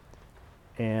frame.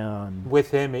 And with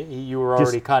him, you were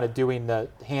already kind of doing the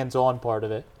hands-on part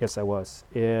of it. Yes, I was.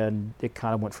 And it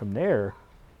kind of went from there.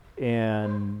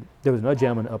 And there was another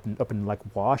gentleman up in like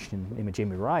Washington named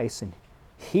Jamie Rice, and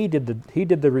he did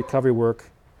the recovery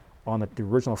work on the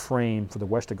original frame for the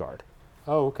Westergaard.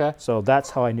 Oh, okay. So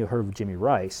that's how I heard of Jamie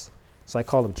Rice. So I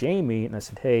called up Jamie and I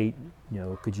said, hey,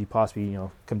 could you possibly,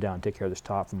 come down and take care of this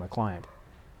top for my client?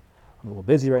 I'm a little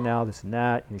busy right now, this and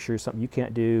that. You sure something you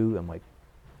can't do? I'm like,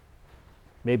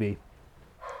 maybe.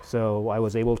 So I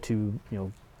was able to,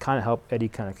 kind of help Eddie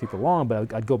kind of creep along,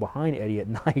 but I'd go behind Eddie at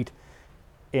night,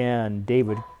 and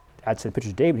I'd send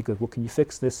pictures of David. He goes, well, can you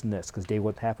fix this and this? Because Dave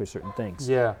wasn't happy with certain things.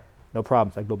 Yeah. No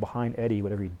problems. I'd go behind Eddie,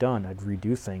 whatever he'd done, I'd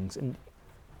redo things. And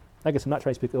I guess I'm not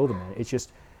trying to speak ill of the man. It's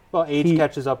just... Well, age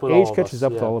catches up with all of us. Age catches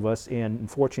up with all of us, and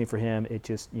unfortunately for him, it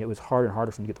just, it was harder and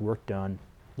harder for him to get the work done.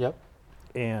 Yep.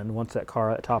 And once that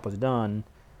car at the top was done,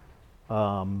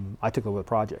 I took over the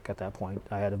project at that point.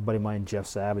 I had a buddy of mine, Jeff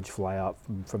Savage, fly out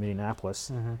from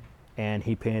Indianapolis, and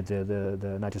he painted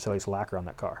the nitrocellulose lacquer on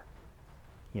that car.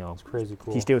 It's crazy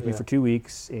cool. He stayed with me for 2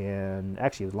 weeks, and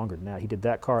actually it was longer than that. He did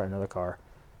that car and another car,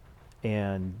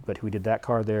 but we did that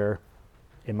car there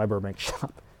in my Burbank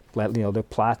shop. The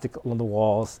plastic on the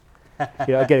walls.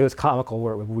 Again, it was comical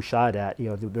where we shot at.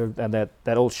 And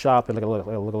that old shop had like a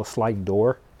little sliding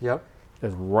door. Yep. It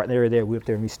was right there. We went up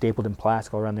there and we stapled in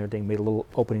plastic all around there. They made a little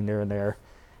opening there and there.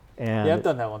 And yeah, I've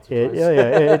done that once or twice.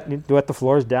 It wet the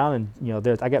floors down,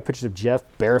 and I got pictures of Jeff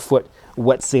barefoot,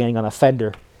 wet sanding on a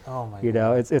fender. Oh my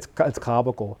God. It's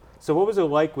comical. So what was it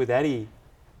like with Eddie,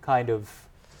 kind of,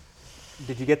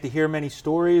 did you get to hear many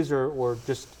stories, or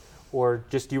just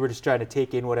you were just trying to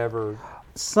take in whatever?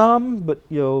 Some, but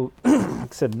like I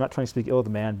said, I'm not trying to speak ill of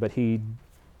the man, but he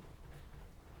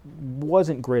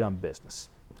wasn't great on business.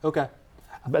 Okay.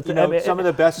 But Some of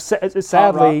the best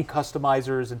sadly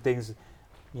customizers and things,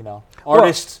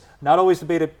 artists, not always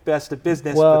the best at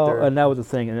business. Well, but and that was the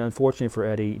thing, and unfortunately for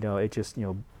Eddie, it just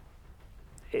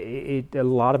a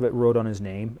lot of it rode on his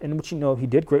name, and which he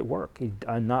did great work.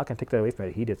 I'm not going to take that away from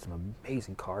Eddie. He did some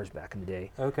amazing cars back in the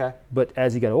day. Okay. But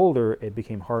as he got older, it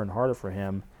became harder and harder for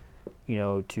him,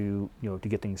 to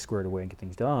get things squared away and get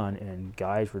things done. And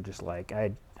guys were just like,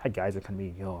 I had guys that come to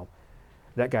me,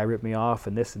 that guy ripped me off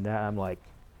and this and that. I'm like,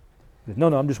 no,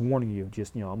 I'm just warning you.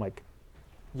 Just I'm like,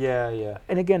 yeah.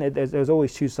 And again, there's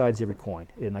always two sides to every coin.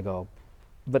 And I go,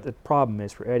 but the problem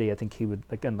is for Eddie, I think he would,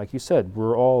 again, like you said,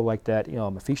 we're all like that,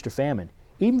 a feast or famine.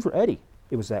 Even for Eddie,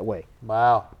 it was that way.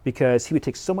 Wow. Because he would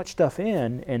take so much stuff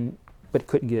in, but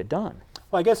couldn't get it done.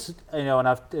 Well, I guess,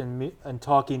 and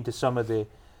talking to some of the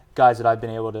guys that I've been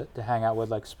able to hang out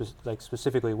with, like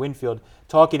specifically Winfield,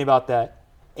 talking about that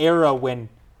era when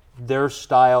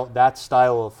that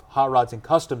style of hot rods and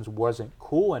customs wasn't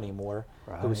cool anymore.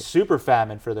 Right. It was super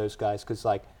famine for those guys because,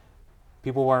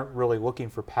 people weren't really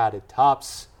looking for padded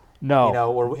tops.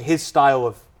 No. Or his style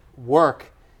of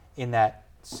work in that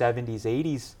 70s,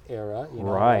 80s era.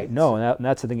 Right. No, and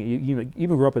that's the thing. You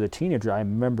even grew up as a teenager. I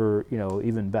remember,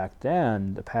 even back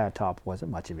then, the pad top wasn't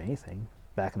much of anything.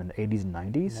 Back in the 80s and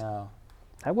 90s. No.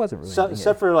 That wasn't really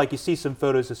except for, you see some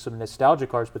photos of some nostalgia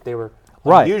cars, but they were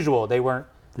right. unusual. They weren't.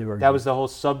 That was the whole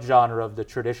subgenre of the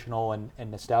traditional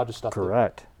and nostalgia stuff.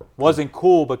 Correct. Wasn't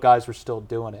cool, but guys were still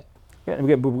doing it. Yeah, and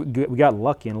we got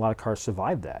lucky, and a lot of cars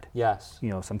survived that. Yes.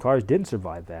 Some cars didn't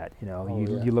survive that.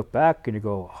 You look back and you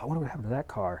go, I wonder what happened to that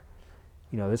car.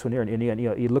 This one here, and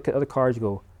you look at other cars, you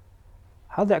go,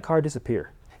 how did that car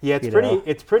disappear? Yeah,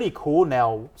 it's pretty cool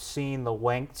now seeing the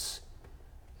lengths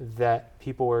that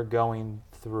people are going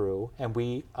through,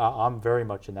 and I'm very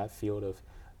much in that field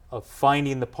of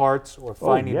finding the parts or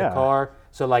finding the car.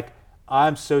 So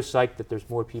I'm so psyched that there's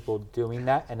more people doing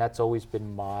that, and that's always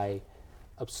been my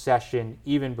obsession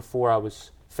even before I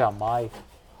found my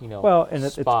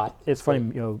spot. It's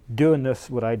funny, doing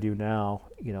this what I do now,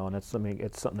 and it's something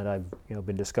that I've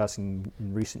been discussing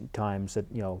in recent times, that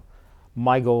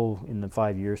my goal in the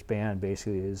 5-year span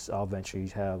basically is I'll eventually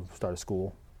start a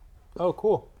school. Oh,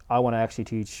 cool. I want to actually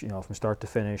teach from start to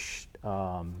finish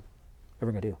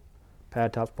everything I do.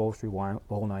 Pad tops, upholstery, the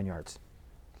whole 9 yards.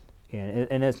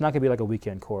 And it's not going to be like a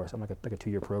weekend course. I'm like a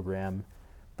 2-year program,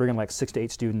 bringing 6 to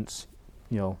 8 students,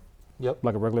 Yep.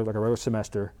 like a regular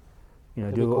semester,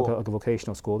 That'd do be cool. like a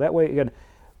vocational school. That way, again,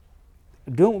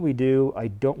 doing what we do, I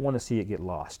don't want to see it get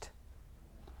lost.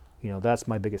 That's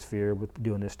my biggest fear with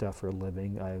doing this stuff for a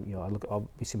living. I'll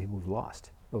be seeing people who've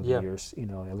lost over the years.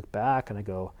 I look back and I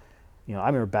go, I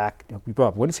remember back, we brought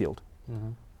up Winfield.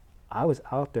 Mm-hmm. I was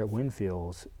out there at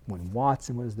Winfield's when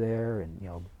Watson was there, and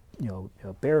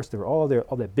Barris. They were all there.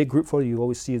 All that big group photo you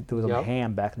always see that was on the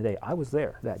ham back in the day. I was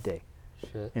there that day,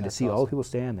 and to see all the people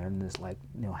stand there, and it's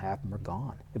half of them are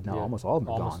gone, if not almost all of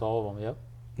them are gone. Almost all of them.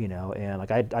 Yep.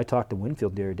 And I talked to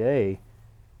Winfield the other day,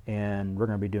 and we're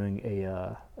going to be doing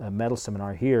a metal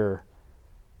seminar here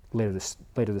later this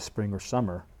spring or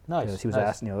summer. Nice. He was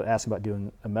asking about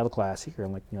doing a metal class here,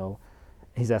 and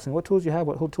he's asking what tools you have,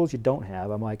 what tools you don't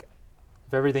have. I'm like,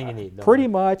 everything you need. Pretty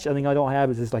much. I think I don't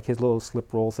have is just his little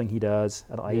slip roll thing he does.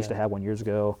 I used to have one years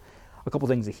ago. A couple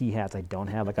things that he has I don't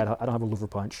have. I don't have a louver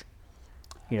punch.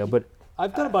 But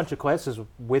I've done a bunch of classes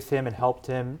with him and helped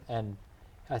him, and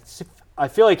I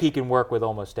feel like he can work with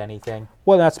almost anything.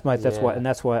 Well, that's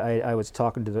why I was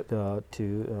talking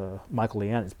to Michael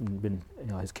Leanne, has been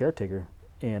his caretaker,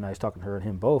 and I was talking to her and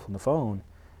him both on the phone.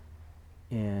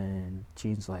 And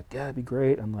Gene's like, yeah, that'd be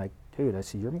great. I'm like, dude, I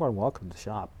see you're more than welcome to the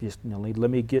shop. Just let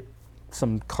me get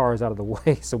some cars out of the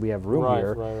way so we have room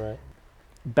here. Right.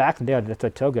 Back in the day, that's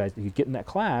what I tell guys, if you get in that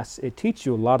class, it teaches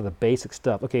you a lot of the basic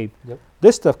stuff. Okay,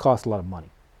 This stuff costs a lot of money.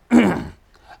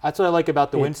 That's what I like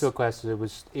about the Winfield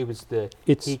classes.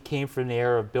 He came from the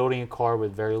era of building a car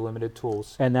with very limited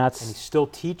tools, and he still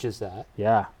teaches that.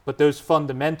 Yeah. But those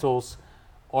fundamentals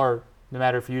are, no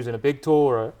matter if you're using a big tool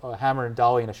or a hammer and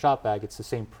dolly in a shop bag, it's the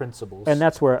same principles. And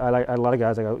that's where I like a lot of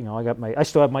guys. I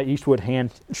still have my Eastwood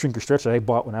hand shrinker stretcher I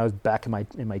bought when I was back in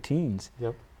my teens.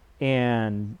 Yep.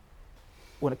 And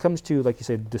when it comes to, like you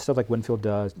said, the stuff like Winfield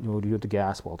does, do the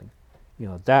gas welding,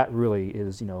 that really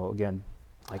is, again,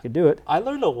 I could do it. I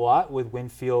learned a lot with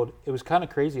Winfield. It was kind of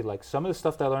crazy. Like some of the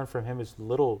stuff that I learned from him is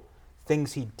little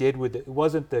things he did with it. It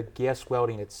wasn't the gas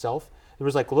welding itself. There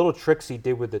was little tricks he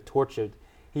did with the torch.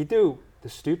 He'd do the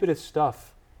stupidest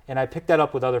stuff, And I picked that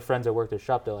up with other friends that worked at the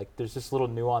shop. They're like, there's just little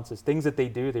nuances, things that they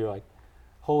do. They're like,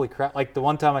 holy crap. Like the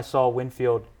one time I saw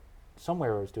Winfield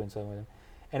somewhere, I was doing something with him,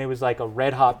 and it was like a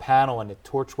red hot panel, and the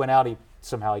torch went out. He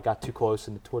got too close,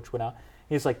 and the torch went out.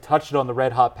 He just like touched it on the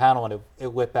red hot panel, and it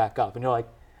lit back up. And you're like,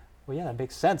 well, yeah, that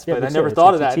makes sense. Yeah, but I but never it's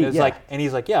thought of a that. And T, it was yeah. like, and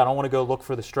he's like, yeah, I don't want to go look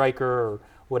for the striker or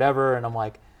whatever. And I'm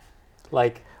like,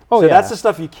 Oh, so yeah. that's the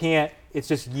stuff you can't. It's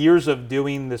just years of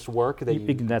doing this work that you.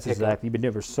 That's pick exactly. up. You've been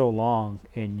doing it for so long,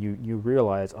 and you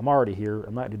realize I'm already here.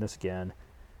 I'm not doing this again.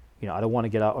 You know, I don't want to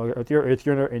get out. Or if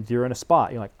you're in a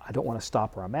spot, you're like, I don't want to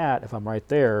stop where I'm at if I'm right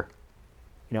there.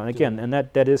 You know, and again, and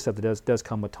that is stuff that does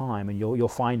come with time, and you'll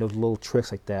find those little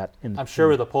tricks like that. I'm sure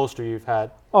with upholstery you've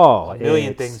had a a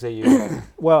million things that you.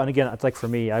 Well, and again, it's like for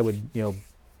me, I would,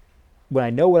 when I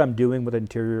know what I'm doing with the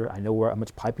interior, I know how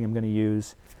much piping I'm going to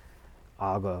use.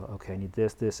 I'll go, okay, I need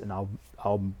this, and I'll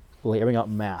lay everything out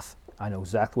in math. I know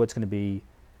exactly what it's going to be,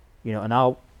 and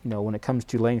I'll, when it comes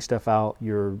to laying stuff out,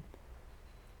 I'll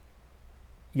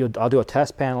do a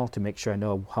test panel to make sure I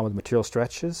know how the material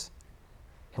stretches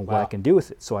and what I can do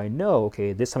with it. So I know,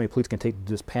 okay, this how many pleats can take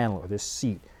this panel or this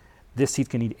seat. This seat's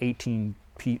going to need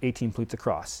 18 pleats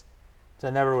across. So I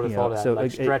never would have thought of that. So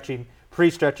like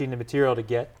pre-stretching the material to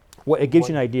get. Well, it gives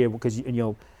you an idea because you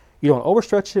don't want to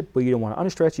overstretch it, but you don't want to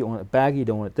understretch it. You don't want it baggy. You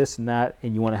don't want it this and that,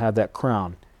 and you want to have that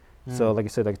crown. So, like I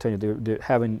said, I can tell you,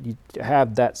 you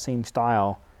have that same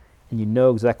style, and you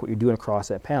know exactly what you're doing across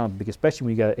that panel. Because especially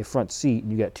when you got a front seat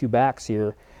and you got two backs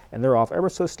here, and they're off ever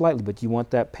so slightly, but you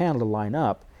want that panel to line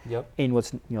up. Yep. And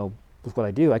with what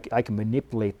I do, I can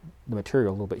manipulate the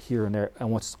material a little bit here and there,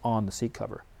 and what's on the seat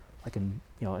cover. I can,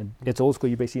 and it's old school.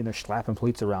 You're basically in there slapping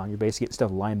pleats around. You're basically getting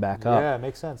stuff lined back up. Yeah, it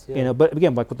makes sense. Yeah. But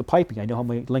again, like with the piping, I know how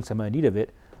many lengths I'm going to need of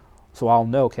it, so I'll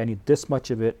know. Okay, I need this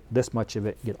much of it,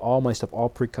 get all my stuff all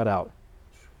pre-cut out,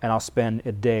 and I'll spend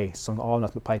a day on all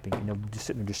nothing but piping. Just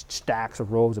sitting there, just stacks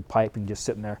of rows of piping, just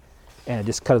sitting there, and I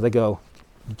just cut as I go.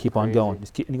 You keep on going,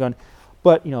 just keep going.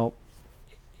 But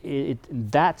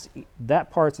that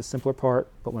part's the simpler part.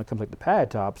 But when it comes like the pad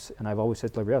tops, and I've always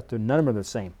said to everybody else, none of them are the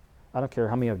same. I don't care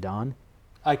how many I've done.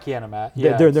 I can't imagine.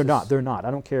 Yeah, they're not. They're not. I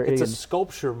don't care. It's a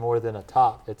sculpture more than a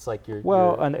top. It's like you're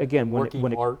and again,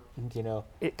 when art,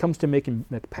 it comes to making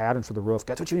patterns for the roof.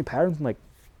 Guys, what you mean patterns? I'm like,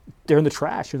 they're in the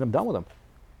trash and I'm done with them.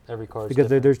 Every car because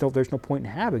there's no point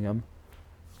in having them.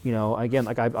 Again,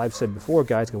 like I've said before,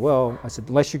 guys go, well, I said,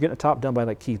 unless you're getting a top done by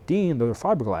like Keith Dean, those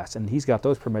are fiberglass, and he's got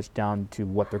those pretty much down to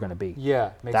what they're going to be. Yeah,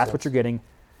 that's sense. What you're getting,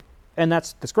 and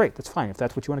that's great. That's fine if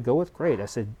that's what you want to go with. Great. I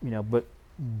said, but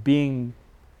I'm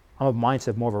of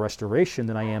mindset more of a restoration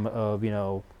than I am of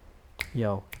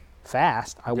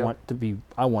fast. I want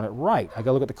it right. I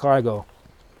gotta look at the car. I go,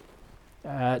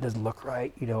 it doesn't look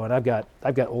right, and I've got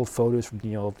old photos from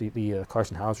the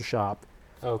Carson Hauser shop.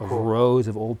 Oh, of cool. rows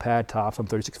of old pad tops on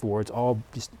 36 Fords, all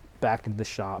just backed into the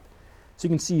shop, so you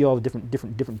can see all the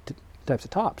different types of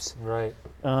tops. Right.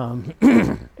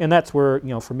 And that's where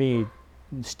for me,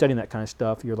 studying that kind of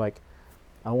stuff, you're like,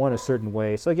 I want a certain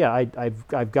way. So yeah,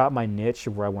 I've got my niche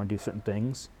of where I want to do certain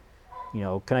things.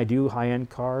 Can I do high-end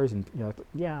cars? And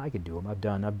yeah, I could do them. I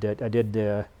did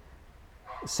the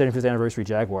 75th anniversary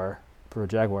Jaguar for a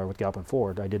Jaguar with Galpin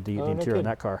Ford. I did the interior on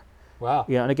that car. Wow.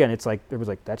 Yeah, and again, it's like it was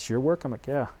like, that's your work. I'm like,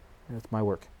 yeah, that's my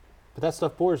work. But that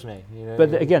stuff bores me.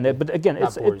 But again,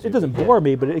 it doesn't bore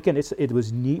me. But again, it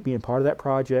was neat being part of that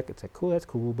project. It's like, cool, that's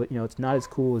cool. But it's not as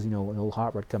cool as an old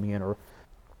hot rod coming in. Or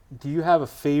do you have a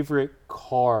favorite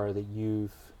car that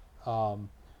you've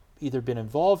either been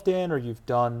involved in or you've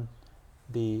done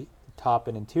the top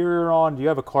and interior on? Do you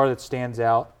have a car that stands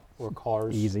out or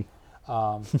cars? Easy.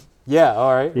 Yeah.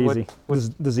 All right. Easy.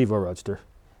 The Zevo Roadster.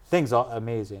 Thing's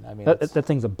amazing. I mean, that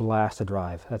thing's a blast to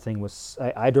drive. That thing was.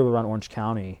 I drove around Orange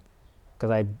County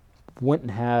because I went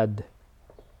and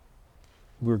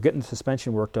we were getting the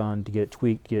suspension worked on to get it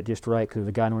tweaked, get it just right. Because there was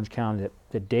a guy in Orange County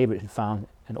that David had found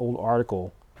an old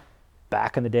article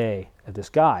back in the day of this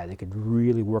guy that could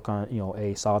really work on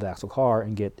a solid axle car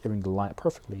and get everything to line up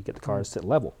perfectly, get the car to sit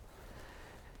level.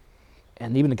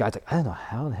 And even the guy's like, I don't know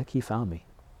how the heck he found me.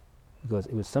 He goes,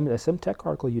 it was some tech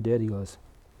article you did. He goes,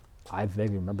 I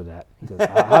vaguely remember that. He goes,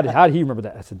 how did he remember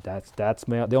that? I said, that's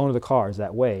the owner of the car is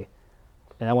that way.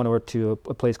 And I went over to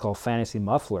a place called Fantasy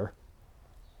Muffler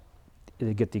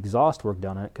to get the exhaust work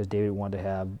done on it because David wanted to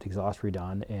have the exhaust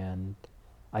redone. And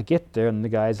I get there and the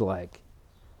guy's like,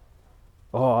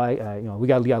 oh, we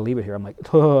gotta leave it here. I'm like,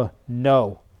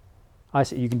 no. I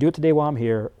said, you can do it today while I'm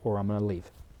here, or I'm gonna leave.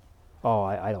 Oh,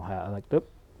 I don't have. I'm like, nope.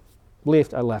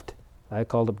 I left. I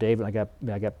called up David. And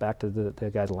I got back to the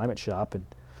guy's alignment shop, and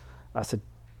I said,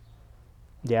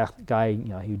 yeah, guy,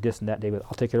 he this and that, David.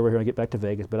 I'll take it over here and get back to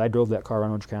Vegas. But I drove that car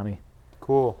around Orange County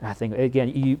Cool. And I think, again,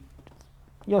 you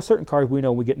know, certain cars, we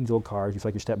know we get in these old cars, you feel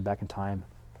like you're stepping back in time.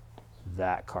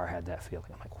 That car had that feeling.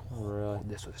 I'm like, whoa, Really?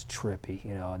 this was trippy,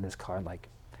 you know, and this car, like,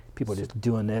 people are just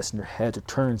doing this and their heads are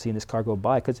turning seeing this car go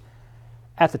by. Because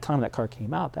at the time that car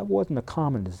came out, that wasn't a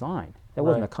common design. That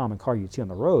wasn't a common car you'd see on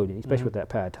the road, especially with that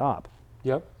pad top.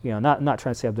 Yep. You know, not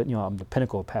trying to say that, you know, I'm the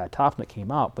pinnacle of pad top when it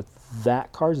came out, but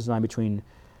that car's design between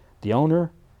the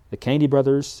owner, the Kennedy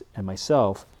brothers, and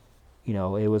myself, you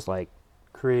know, it was like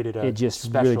Created a it just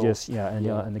special, really just and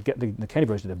you know, and the Kennedy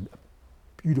brothers did a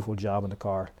beautiful job on the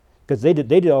car because they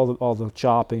did all the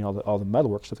chopping, all the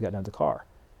metalwork stuff that got down to the car,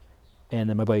 and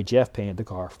then my buddy Jeff painted the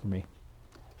car for me.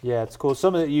 Yeah, it's cool.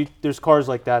 Some of there's cars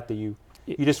like that you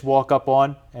just walk up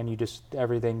on and you just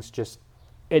everything's just.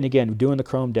 And again, doing the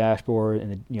chrome dashboard,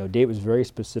 and you know, Dave was very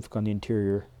specific on the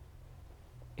interior.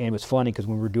 And it was funny because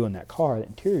when we were doing that car, the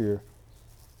interior,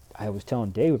 I was telling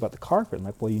Dave about the carpet. I'm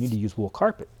like, well, you need to use wool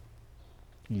carpet.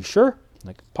 You sure? I'm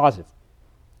like, positive.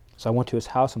 So I went to his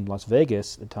house in Las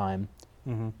Vegas at the time.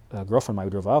 A girlfriend of mine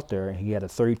drove out there, and he had a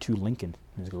 32 Lincoln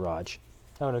in his garage.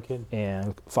 Oh, no kidding.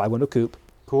 And 5-window coupe.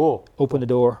 Cool. Open the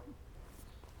door,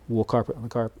 wool carpet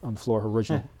on the floor,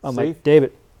 original. I'm See? like,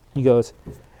 David. He goes,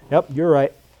 yep, you're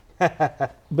right.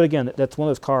 But again, that's one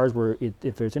of those cars where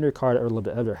if there's any car that I would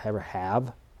ever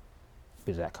have,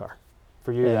 is that car.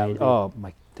 For you, that would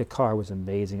be. The car was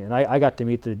amazing, and I got to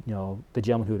meet the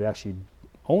gentleman who had actually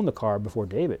owned the car before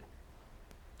David.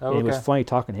 Oh, and it was funny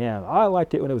talking to him. I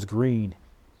liked it when it was green.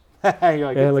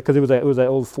 You're like, Because it was that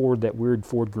old Ford, that weird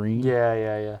Ford green.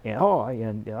 yeah. And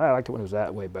I liked it when it was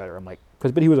that way better. I'm like,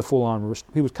 but he was a full-on,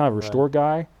 he was kind of a restore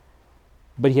guy.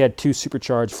 But he had 2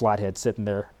 supercharged flatheads sitting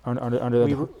there under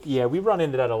we run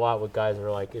into that a lot with guys that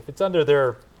are like, if it's under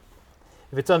their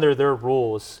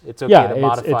rules, it's okay to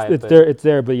modify it. It's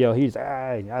there, but he's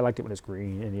I liked it when it's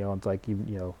green, and it's like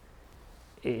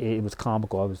it was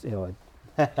comical. I was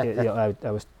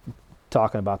I was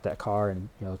talking about that car, and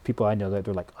people I know that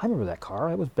they're like, I remember that car.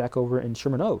 I was back over in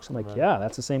Sherman Oaks. I'm like, yeah,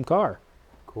 that's the same car.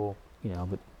 Cool.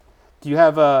 But do you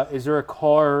have is there a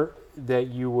car that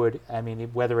you would, I mean,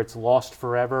 whether it's lost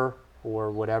forever or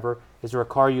whatever, is there a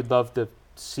car you'd love to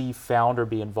see found or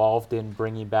be involved in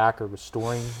bringing back or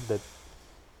restoring that,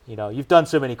 you've done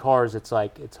so many cars, it's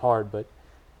like, it's hard, but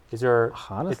is there...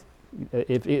 Honest,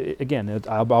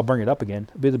 I'll bring it up again.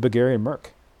 It'd be the Bulgarian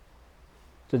Merc.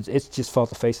 It's just felt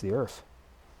the face of the earth.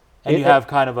 And you have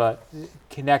kind of a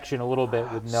connection a little bit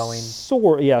with knowing...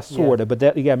 Sort of, but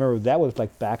that, remember, that was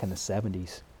like back in the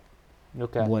 70s.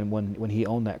 Okay. When he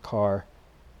owned that car,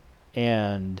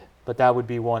 but that would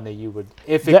be one that you would,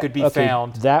 if it could be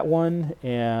found. That one,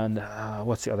 and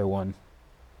what's the other one?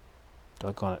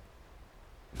 Doggone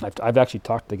it. I've actually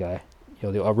talked to the guy,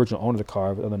 the original owner of the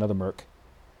car, of another Merc.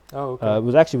 Oh, okay. It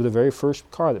was actually the very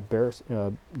first car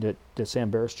that Sam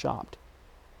Barris chopped.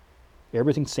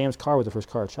 Everything Sam's car was the first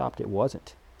car chopped. It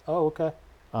wasn't. Oh, okay.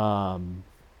 I'm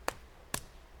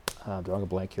drawing a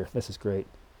blank here. This is great.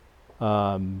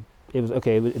 It was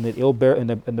okay. It was in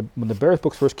the when the Barris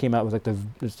books first came out, it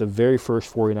was the very first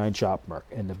 49 chop mark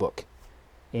in the book,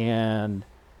 and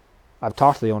I've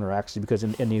talked to the owner actually because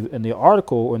in the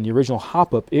article or in the original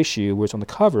hop-up issue where it's on the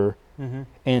cover and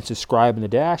it's described in the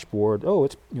dashboard. Oh,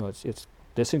 it's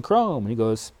this in chrome, and he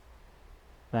goes.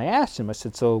 And I asked him. I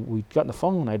said, so we got on the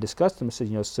phone and I discussed him. I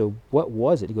said, so what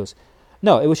was it? He goes,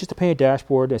 no, it was just a painted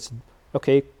dashboard. I said,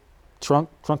 okay, trunk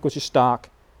was just stock.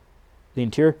 The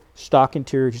interior, stock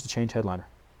interior, just a change headliner.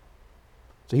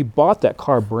 So he bought that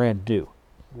car brand new.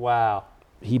 Wow.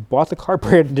 He bought the car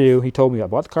brand new. He told me I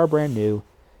bought the car brand new.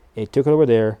 And he took it over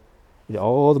there. He did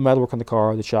all the metalwork on the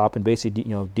car, the shop, and basically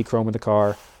dechroming the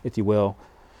car, if you will.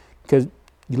 Because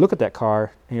you look at that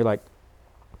car and you're like,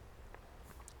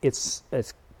 it's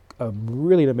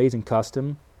really an amazing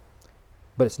custom,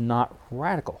 but it's not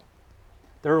radical.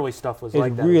 The early stuff was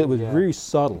like that. It was really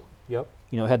subtle. Yep.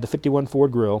 It had the 51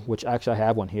 Ford grill, which actually I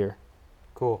have one here.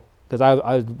 Cool. Because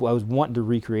I was wanting to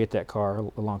recreate that car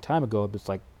a long time ago. But it's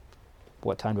like,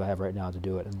 what time do I have right now to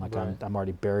do it? And like I'm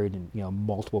already buried in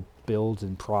multiple builds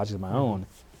and projects of my own.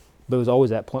 But it was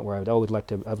always that point where I'd like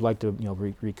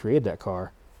to recreate that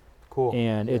car. Cool.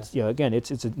 And it's again it's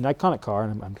an iconic car,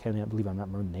 and I can't believe I'm not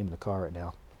remembering the name of the car right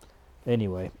now.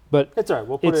 Anyway, but it's all right.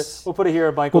 We'll put it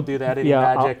here. Mike will do the editing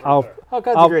magic. All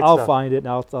kinds of great stuff. I'll find it and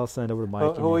I'll send it over to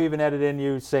Mike. Who'll even edit in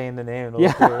you saying the name?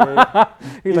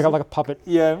 He's like a puppet.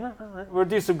 Yeah, we'll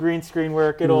do some green screen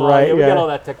work. We got all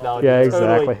that technology. Yeah,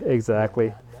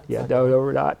 exactly. Yeah, no,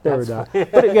 we're not.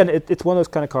 But again, it's one of those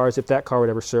kind of cars. If that car would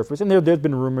ever surface, and there's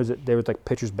been rumors that there was like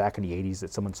pictures back in the '80s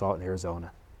that someone saw it in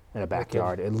Arizona, in a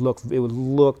backyard. Okay. It would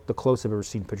look the closest I've ever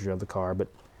seen pictures of the car, but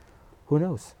who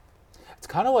knows? It's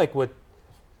kind of like what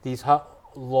these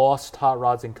lost hot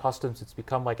rods and customs. It's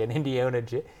become like an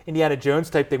Indiana Jones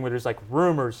type thing where there's like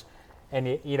rumors, and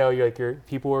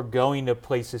people were going to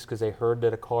places because they heard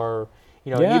that a car,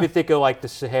 Yeah. even think of like the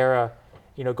Sahara,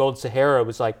 Golden Sahara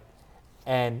was like,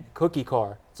 and Cookie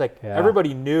Car. It's like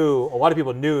everybody knew, a lot of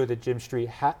people knew that Jim Street,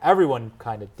 everyone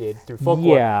kind of did through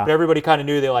folklore, Yeah. but everybody kind of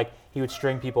knew that like he would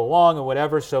string people along and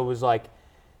whatever. So it was like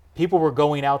people were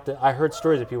going out I heard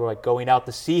stories of people were like going out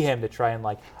to see him to try and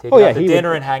like take him out to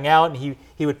dinner and hang out, and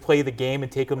he would play the game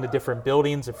and take them to different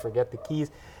buildings and forget the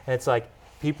keys. And it's like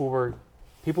people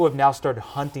have now started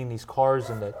hunting these cars,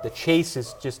 and the chase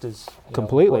is just as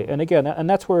completely. And again, and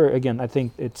that's where again I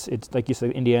think it's like you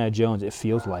said, Indiana Jones. It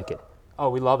feels like it. Oh,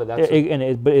 we love it.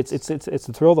 But it's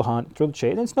the thrill of the hunt, thrill of the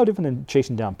chase, and it's no different than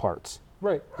chasing down parts.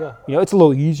 Right. Yeah. It's a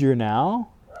little easier now,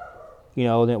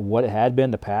 than what it had been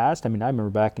in the past. I mean, I remember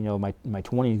back, my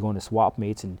 20s going to swap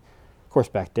meets, and of course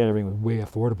back then everything was way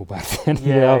affordable back then.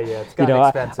 Yeah. It's gotten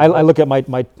expensive. I look at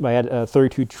I had a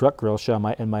 32 truck grill shell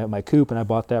in my coupe, and I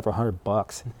bought that for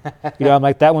 $100. I'm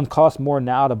like, that one costs more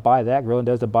now to buy that grill than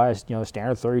it does to buy a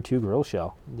standard 32 grill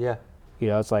shell. Yeah.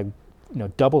 It's like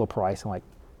double the price. I'm like,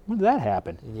 when did that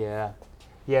happen?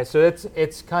 Yeah. So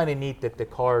it's kind of neat that the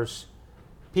cars,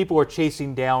 people are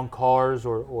chasing down cars,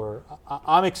 or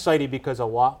I'm excited because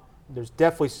there's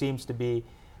definitely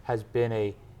has been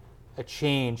a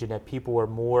change in that people are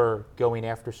more going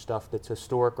after stuff that's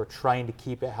historic or trying to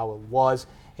keep it how it was.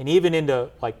 And even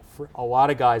into like for a lot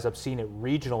of guys, I've seen it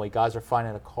regionally, guys are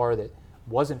finding a car that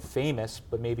wasn't famous,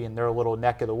 but maybe in their little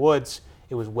neck of the woods,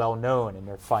 it was well known, and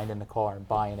they're finding the car and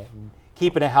buying it and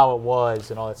keeping it how it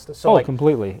was and all that stuff. So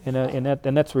completely. And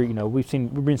that's where we've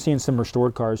been seeing some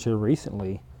restored cars here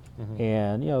recently,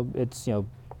 and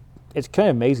it's kind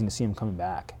of amazing to see them coming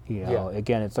back.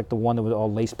 Again, it's like the one that was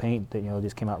all lace paint that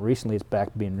just came out recently. It's back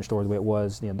being restored the way it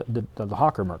was. The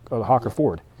Hawker or the Hawker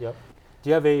Ford. Yep. Do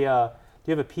you have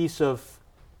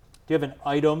an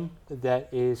item that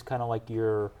is kind of like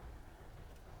your,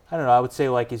 I don't know, I would say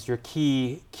like is your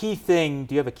key thing?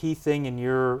 Do you have a key thing in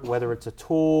your, whether it's a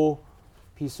tool,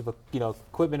 piece of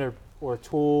equipment or a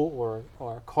tool or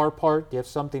a car part? Do you have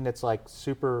something that's like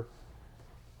super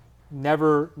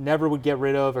never would get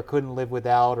rid of or couldn't live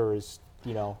without, or is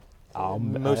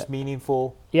most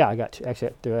meaningful? Yeah, I got two.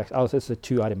 Actually, this is a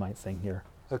 2-item thing here.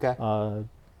 Okay.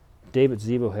 David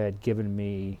Zevo had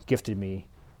gifted me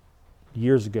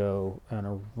years ago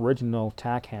an original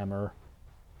tack hammer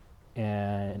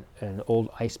and an old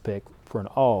ice pick for an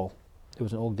awl. It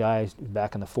was an old guy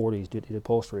back in the 40s did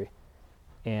upholstery,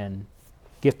 and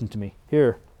gifted them to me.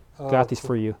 Here, got these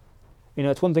for you.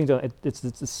 It's one thing it's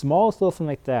the smallest little thing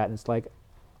like that. And it's like,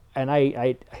 and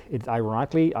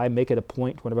ironically, I make it a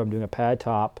point whenever I'm doing a pad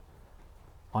top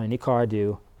on any car I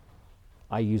do,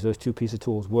 I use those two pieces of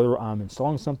tools. Whether I'm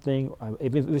installing something,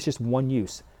 if it's just one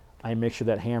use, I make sure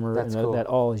that hammer that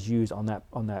awl is used on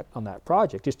that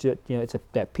project. Just to, it's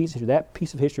that piece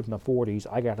of history from the 40s.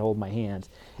 I got to hold in my hands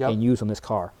and use on this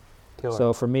car. Killer.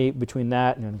 So for me, between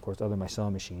that and of course my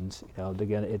sewing machines,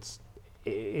 again,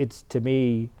 it's to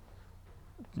me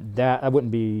that I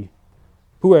wouldn't be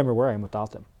who I am or where I am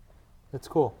without them. That's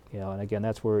cool. And again,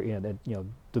 that's where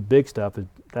the big stuff that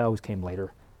always came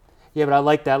later. Yeah, but I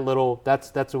like that little.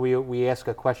 That's what we ask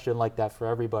a question like that for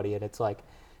everybody, and it's like,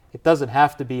 it doesn't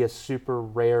have to be a super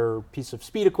rare piece of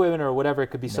speed equipment or whatever. It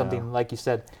could be something like you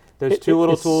said. There's two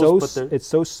little tools, but it's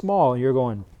so small, and you're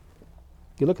going.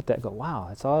 You look at that, and go, wow,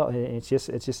 it's all. It's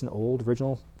just an old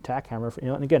original tack hammer.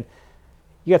 And again,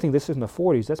 you got to think this is in the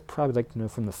 40s. That's probably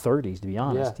like from the 30s, to be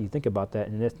honest. You think about that,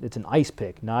 and it's an ice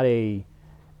pick, not a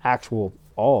actual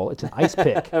awl. It's an ice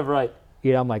pick. Right.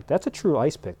 I'm like, that's a true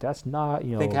ice pick. That's not,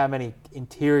 Think how many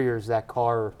interiors that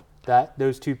car,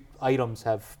 those two items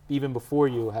have, even before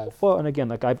you have. Well, and again,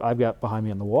 like I've got behind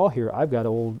me on the wall here, I've got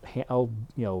old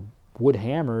wood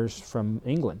hammers from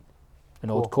England, an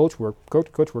old coach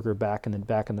worker back in the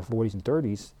 40s and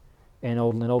 30s, and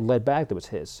an old lead bag that was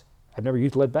his. I've never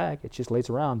used a lead bag; it just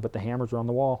lays around, but the hammers are on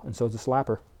the wall, and so is the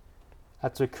slapper.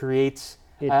 That's what creates.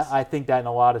 I think that in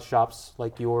a lot of shops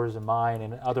like yours and mine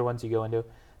and other ones you go into,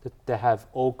 that have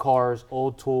old cars,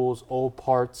 old tools, old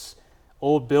parts,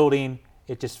 old building,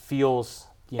 it just feels,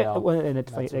 And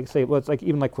it's like say, well, it's like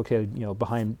even like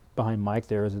behind Mike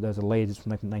there's a lathe that's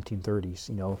from like the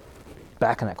 1930s.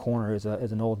 Back in that corner is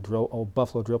an old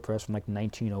Buffalo drill press from like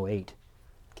 1908.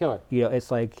 Killer.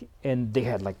 It's like, and they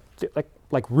had like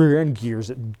rear end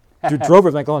gears that drove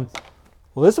it like going,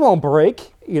 well, this won't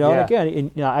break. And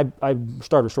again, I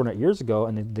started restoring it years ago,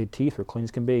 and the teeth were clean as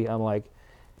can be. I'm like.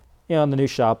 In the new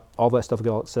shop, all that stuff will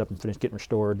get all set up and finished getting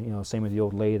restored. Same with the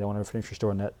old lathe. I want to finish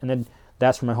restoring that, and then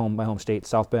that's from my home state,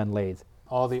 South Bend lathe.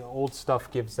 all the old stuff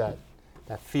gives that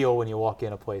feel when you walk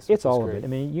in a place. It's all of it. I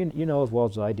mean, you know as well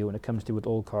as I do when it comes to with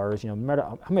old cars. No matter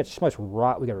how much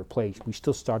rot we got to replace, we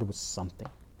still started with something.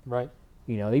 Right.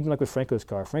 Even like with Franco's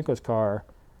car,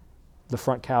 the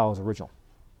front cowl is original.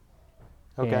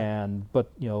 Okay. But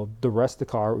the rest of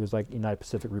the car was like United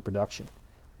Pacific reproduction,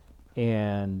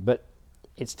 but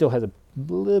it still has a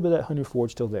little bit of that Henry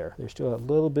Ford still there. There's still a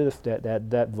little bit of that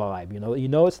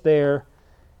vibe. It's there.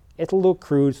 It's a little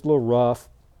crude, it's a little rough,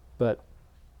 but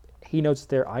he knows it's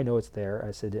there. I know it's there.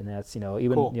 I said, and that's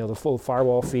even cool. The full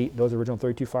firewall feet, those original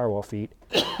 32 firewall feet.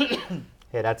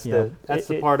 Yeah, that's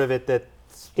the part of it that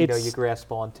you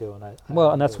grasp onto, and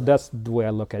and that's the way I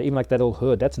look at it. Even like that old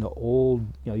hood, that's an old.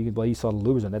 You saw the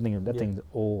louvers on that thing. That thing's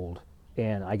old,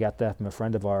 and I got that from a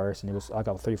friend of ours, and I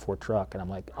got a 34 truck, and I'm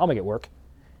like, I'll make it work.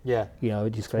 Yeah.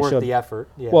 Just worth the effort.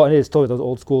 Yeah. Well, and it is totally those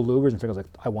old school louvers, and Frank was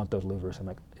like, I want those louvers. I'm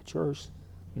like, it's yours.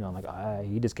 I'm like,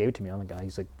 he just gave it to me. I'm like,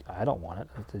 he's like, I don't want it.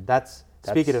 That's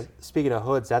speaking of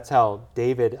hoods. That's how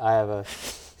David.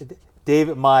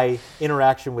 My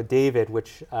interaction with David,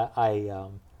 which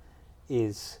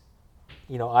is,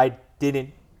 I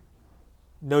didn't.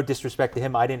 No disrespect to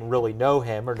him, I didn't really know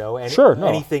him or know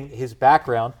anything his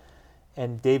background,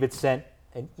 and David sent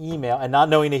an email, and not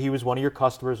knowing that he was one of your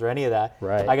customers or any of that.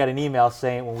 Right. I got an email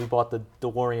saying when we bought the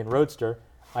DeLorean Roadster,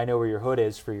 I know where your hood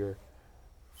is for your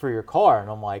car, and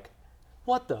I'm like,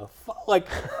 what the fuck? Like,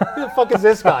 who the fuck is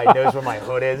this guy knows where my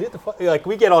hood is? Like,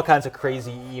 we get all kinds of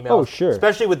crazy emails. Oh, sure.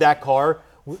 Especially with that car,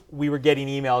 we were getting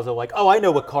emails of like, oh, I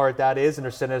know what car that is, and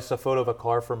they're sending us a photo of a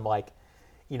car from like,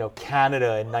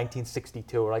 Canada in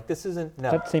 1962. We're like, this isn't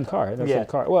that same car. Same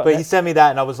car. Well, but he sent me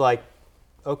that, and I was like,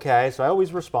 okay. So I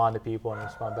always respond to people and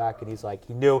respond back, and he's like,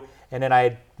 he knew. And then I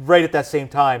had right at that same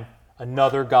time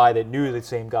another guy that knew the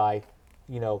same guy,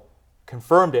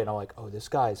 confirmed it, and I'm like, oh, this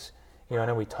guy's, and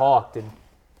then we talked, and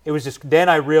it was just, then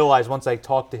I realized once I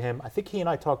talked to him, I think he and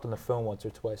I talked on the phone once or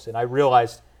twice, and I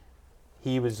realized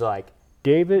he was like,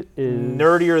 David is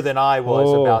nerdier than I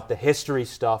was about the history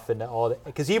stuff and all that,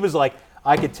 because he was like,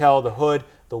 I could tell the hood,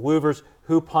 the louvers,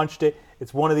 who punched it,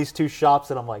 it's one of these two shops,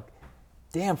 and I'm like,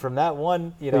 damn, from that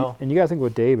one, And you got to think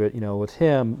with David, with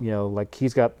him, like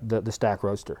he's got the stack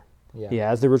roadster. Yeah. He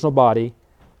has the original body.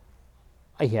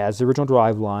 He has the original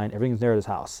drive line. Everything's there at his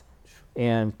house.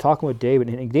 And talking with David,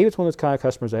 and David's one of those kind of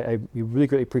customers I really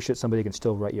greatly appreciate somebody who can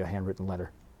still write you a handwritten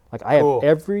letter. Like I have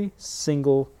every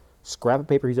single scrap of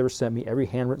paper he's ever sent me, every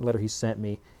handwritten letter he's sent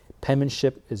me.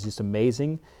 Penmanship is just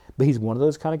amazing. But he's one of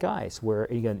those kind of guys where,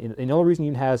 again, and the only reason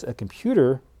he has a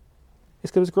computer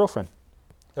is because of his girlfriend.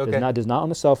 Okay. Does not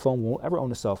own a cell phone, won't ever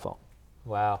own a cell phone.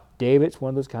 Wow. David's one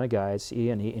of those kind of guys.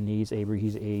 When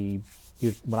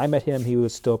I met him, he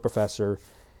was still a professor.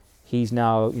 He's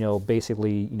now,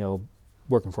 basically,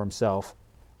 working for himself.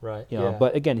 Right.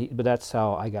 But again, but that's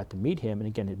how I got to meet him. And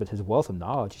again, but his wealth of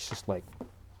knowledge is just like.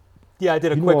 Yeah, I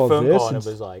did a quick phone call, and it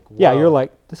was like, whoa. Yeah, you're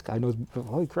like, this guy knows.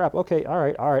 Holy crap! Okay, all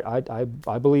right.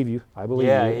 I believe you. I believe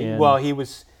you. Yeah. He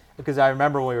was, because I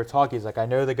remember when we were talking. He's like, I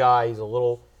know the guy.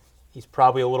 He's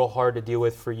probably a little hard to deal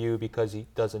with for you because he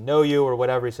doesn't know you or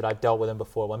whatever. He said, I've dealt with him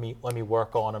before. Let me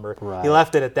work on him. Or right. He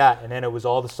left it at that, and then it was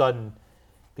all of a sudden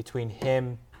between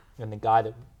him and the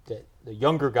guy the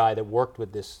younger guy that worked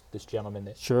with this gentleman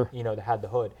that that had the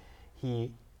hood.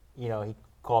 He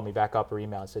called me back up or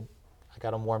email and said, I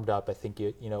got him warmed up. I think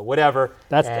whatever.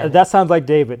 That sounds like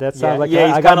David. That sounds like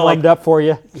I got him warmed up for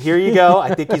you. Here you go.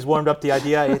 I think he's warmed up the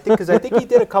idea. Because I think he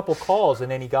did a couple calls,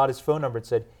 and then he got his phone number and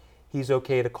said he's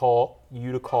okay to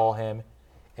call him,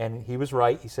 and he was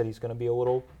right. He said he's going to be a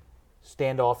little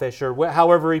standoffish or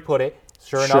however he put it.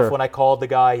 Sure enough, when I called the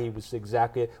guy, he was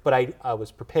exactly. But I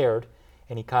was prepared,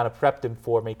 and he kind of prepped him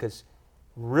for me because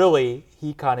really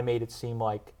he kind of made it seem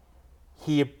like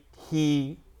he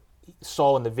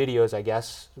saw in the videos, I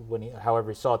guess,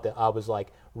 however he saw it, that I was like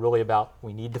really about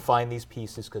we need to find these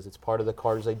pieces because it's part of the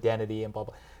car's identity and blah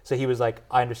blah. So he was like,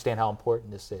 I understand how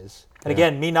important this is. And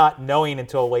again, me not knowing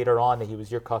until later on that he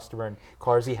was your customer and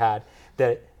cars he had,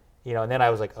 that and then I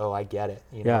was like, oh, I get it.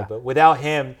 But without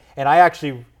him, and I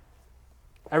actually,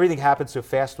 everything happened so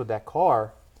fast with that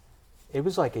car. It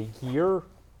was like a year,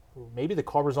 maybe the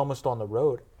car was almost on the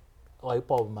road. A light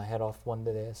bulb in my head off one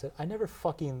day. I said, I never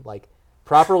fucking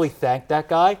properly thanked that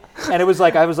guy, and it was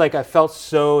like I felt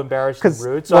so embarrassed and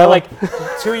rude. So I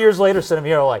 2 years later sent him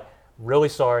here like, really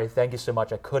sorry, thank you so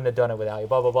much. I couldn't have done it without you.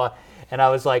 Blah blah blah. And I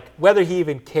was like, whether he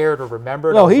even cared or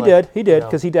remembered. No, he did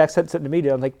because he said something to me.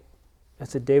 I'm like, I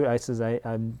said, David,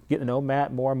 I'm getting to know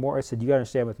Matt more and more. I said, you got to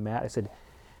understand with Matt. I said,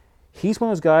 he's one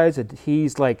of those guys that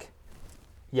he's like.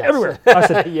 Yes. Everywhere. I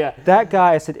said, that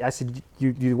guy. I said,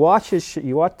 you watch his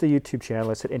you watch the YouTube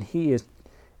channel. I said, and he is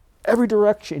every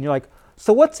direction. And you're like,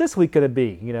 so what's this week going to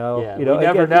be? You know, Yeah, you know, we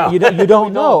never again, know. You don't know,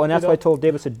 don't, and that's we why I don't. told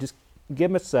David. I said, just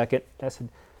give him a second. I said,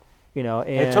 you know, and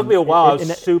it took me a while. I was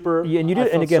and super. Yeah, and you I did,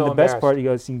 and felt again, so the best part,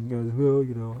 embarrassed. he goes, well,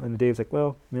 you know, and Dave's like,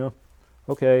 well, you know,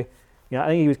 okay. You know, I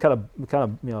think he was kind of,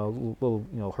 you know, a little,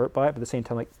 you know, hurt by it, but at the same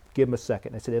time, like, give him a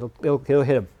second. I said, he'll hit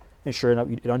him, and sure enough,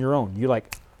 you did it on your own. You're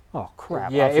like, oh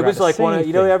crap. Yeah, I it forgot was to like say one of,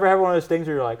 you know, anything. you ever have one of those things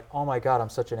where you're like, oh my God, I'm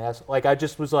such an asshole. Like, I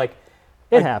just was like,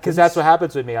 It happens. because that's what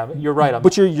happens with me. You're right.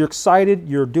 But you're excited,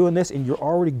 you're doing this, and you're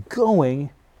already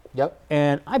going. Yep.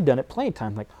 And I've done it plenty of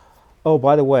times. Like, oh,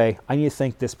 by the way, I need to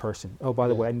thank this person. Oh, by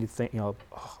the way, I need to thank, you know.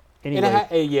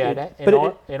 Anyway,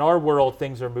 In our world,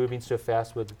 things are moving so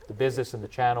fast with the business and the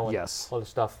channel and Yes. all the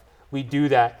stuff. We do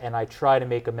that, and I try to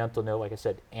make a mental note, like I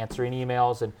said, answering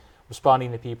emails and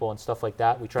responding to people and stuff like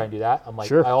that. We try and do that. I'm like,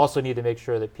 Sure. I also need to make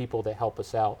sure that people that help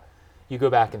us out, you go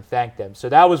back and thank them. So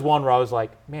that was one where I was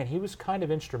like, man, he was kind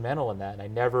of instrumental in that,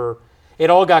 and it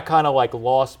all got kind of like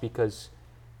lost because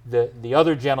the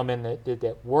other gentleman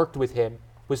that worked with him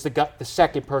was the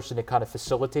second person that kind of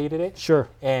facilitated it. Sure.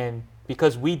 And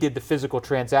because we did the physical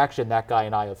transaction, that guy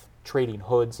and I, of trading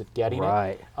hoods and getting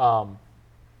Right. it,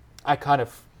 I kind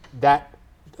of, that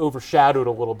overshadowed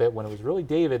a little bit when it was really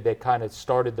David that kind of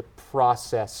started the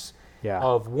process Yeah.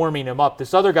 of warming him up.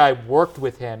 This other guy worked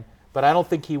with him, but I don't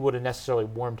think he would have necessarily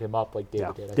warmed him up like David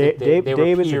Yeah. did. I think they were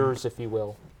David's a- peers, if you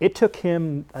will. It took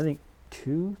him, I think,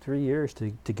 2-3 years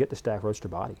to get the stack roadster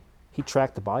body. He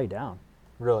tracked the body down.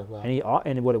 Really well.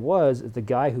 And what it was is the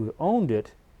guy who owned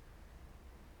it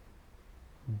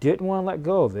didn't want to let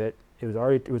go of it.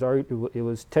 It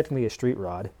was technically a street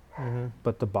rod,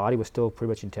 but the body was still pretty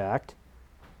much intact.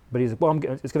 But he's like, well, it's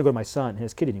going to go to my son. And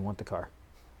his kid didn't want the car.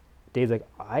 Dave's like,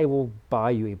 I will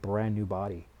buy you a brand new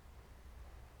body.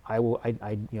 You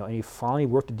know, and he finally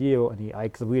worked a deal, and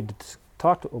because we had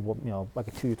talked, you know,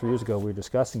 like 2 or 3 years ago, we were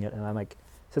discussing it, and I'm like,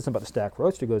 said something about the stack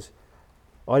roadster. He goes,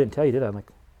 oh, I didn't tell you, did I? I'm like,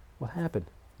 what happened?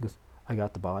 He goes, I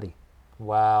got the body.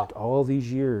 Wow. All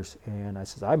these years, and I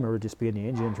said, I remember just being the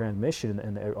engine and transmission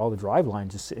and all the drive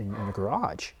lines just sitting in the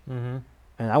garage. Mm-hmm.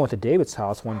 And I went to David's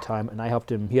house one time, and I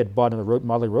helped him. He had bought another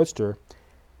Model A Roadster.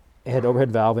 It had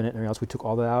overhead valve in it and everything else. We took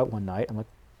all that out one night. I'm like,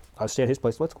 I was staying at his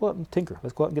place. Let's go out and tinker.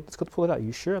 Let's go pull it out.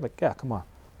 You sure? I'm like, yeah, come on.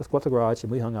 Let's go out to the garage.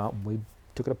 And we hung out and we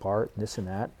took it apart and this and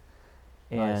that.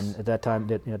 And Nice. at that time,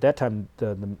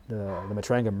 the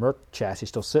Matranga Merc chassis is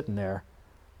still sitting there,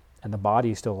 and the body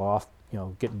is still off. You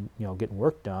know, getting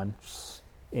work done.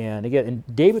 And again,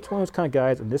 and David's one of those kind of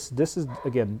guys. And this is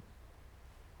again,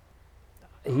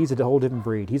 he's a whole different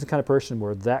breed. He's the kind of person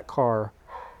where that car,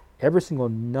 every single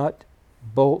nut,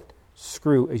 bolt,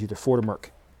 screw is either Ford or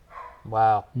Merc.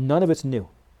 Wow. None of it's new.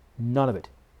 None of it.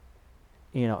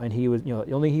 You know, and he was, you know,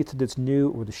 the only heat that's new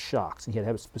were the shocks. And he had to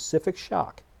have a specific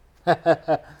shock.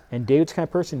 And David's the kind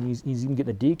of person, he's even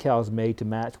getting the decals made to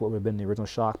match what would have been the original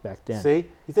shock back then. See?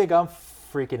 You think I'm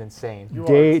freaking insane. You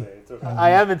Dave- are insane. It's okay. I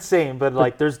am insane, but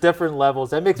like there's different levels.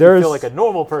 That makes me There's- feel like a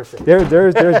normal person. There's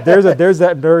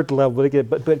that nerd level.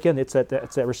 But again, it's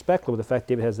that respect level. The fact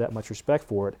David has that much respect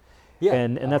for it. Yeah.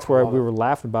 And that's where love we it. were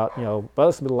laughing about, you know, well,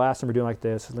 this will be the last time we're doing like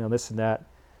this, you know, this and that.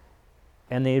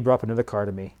 And then he brought up another car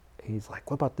to me. He's like,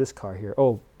 "What about this car here?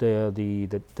 Oh,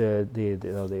 the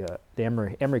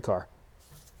Emery car."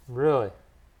 Really?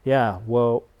 Yeah.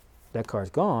 Well, that car's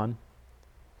gone.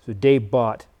 So Dave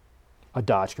bought a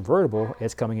Dodge convertible.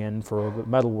 It's coming in for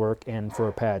metal work and for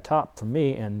a pad top for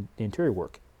me and the interior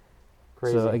work.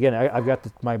 Crazy. So again, I've got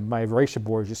my racer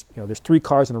board. Just, you know, there's 3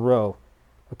 cars in a row.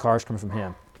 The cars coming from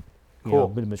him. You know,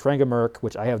 Cool. the Matranga Merc,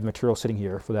 which I have the material sitting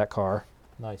here for that car.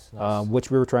 Nice. Nice. Which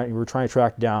we were trying to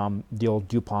track down the old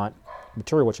DuPont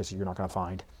material, which I said you're not going to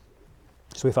find.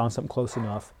 So we found something close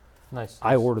enough. nice.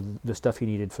 I ordered the stuff he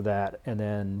needed for that, and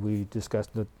then we discussed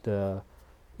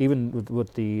even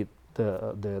with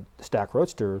the stack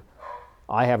roadster.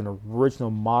 I have an original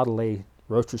Model A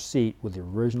roadster seat with the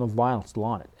original vinyl still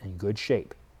on it in good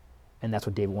shape, and that's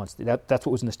what David wants. That's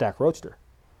what was in the stack roadster.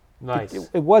 Nice.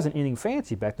 It wasn't anything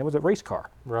fancy back then. It was a race car.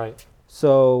 Right.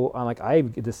 So I'm like,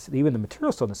 even the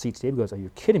material still in the seats. David goes, "Are you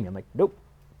kidding me?" I'm like, "Nope."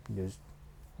 He goes,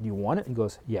 "Do you want it?" He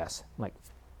goes, "Yes." I'm like,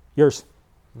 "Yours."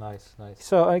 Nice. Nice.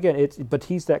 So again, but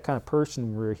he's that kind of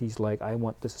person where he's like, "I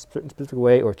want this a certain specific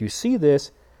way," or if you see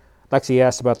this, like he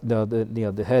asked about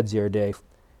the heads the other day,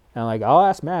 and I'm like, I'll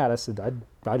ask Matt. I said, I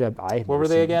What were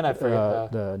they again? I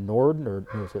forget. The Nord or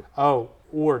what was it? Oh,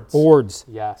 Ords. Ords.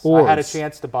 Yes. I had a Ords.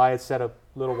 chance to buy a set a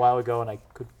little while ago, and I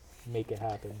could make it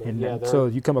happen. But And yeah, so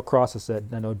you come across a set.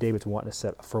 I know David's wanting a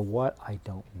set for what I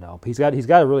don't know. But he's got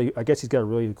a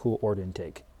really cool order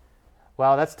intake.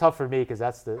 wow, that's tough for me because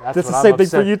that's That's what the I'm same thing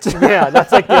for upset- you too. Yeah,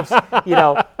 that's like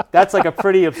that's like a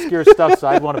pretty obscure stuff, so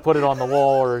I'd want to put it on the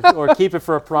wall or keep it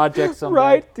for a project someday.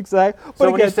 Right, exactly. But So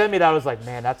again, when you sent me that, I was like,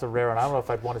 man, that's a rare one. I don't know if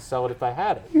I'd want to sell it if I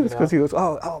had it. because he goes,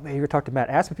 oh man, you talk to Matt.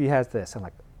 Ask him if he has this. I'm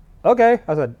like, okay.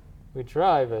 I said, We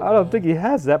try, but I don't think he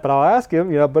has that, but I'll ask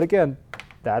him. But again,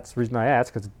 that's the reason I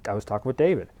asked, because I was talking with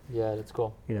David. Yeah, that's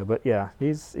cool. But yeah,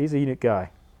 he's a unique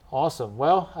guy. Awesome.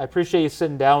 Well, I appreciate you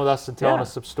sitting down with us and telling Yeah.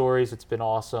 us some stories. It's been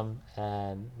awesome,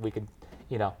 and we can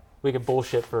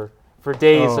bullshit for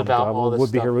days about all this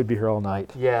stuff. We'd be here all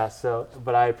night. Yeah. So,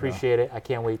 but I appreciate it. I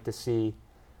can't wait to see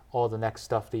all the next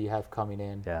stuff that you have coming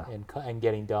in and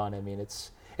getting done. I mean,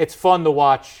 it's fun to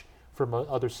watch from the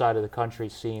other side of the country,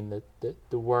 seeing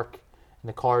the work and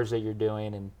the cars that you're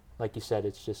doing, and like you said,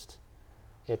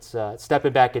 it's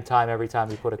stepping back in time every time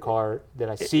you put a car that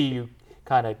I see you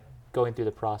kind of going through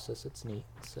the process. It's neat.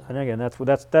 So. And again,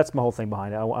 that's my whole thing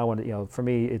behind it. I want to, for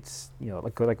me, it's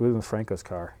like with Franco's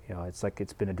car. It's like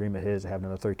it's been a dream of his to have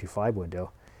another 32.5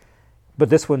 window. But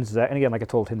this one's, and again, like I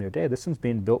told him the other day, this one's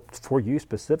being built for you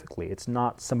specifically. It's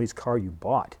not somebody's car you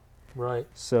bought. Right.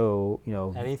 So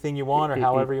anything you want or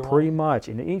however you want. Pretty much,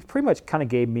 and he pretty much kind of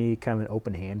gave me kind of an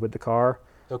open hand with the car.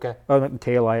 Okay. Like the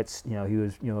taillights,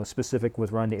 he was specific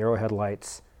with running the arrow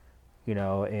headlights.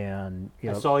 And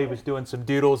I saw he was doing some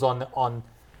doodles on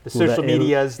the social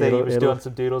medias that he was doing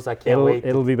some doodles. I can't wait.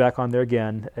 It'll be back on there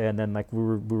again. And then like we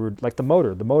were like the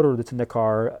motor that's in the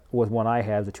car was one I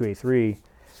have, the 283.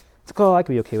 It's like, oh, I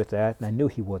could be okay with that. And I knew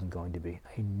he wasn't going to be.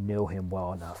 I know him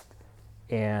well enough.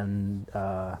 And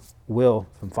Will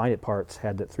from Find It Parts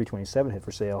had that 327 hit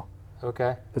for sale.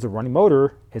 Okay. It's a running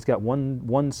motor. It's got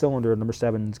one cylinder, number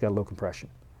 7. It's got low compression.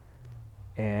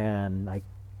 And I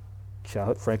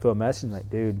shot Franco a message like,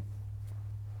 dude,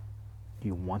 do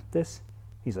you want this?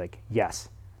 He's like, yes.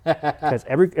 Because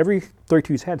every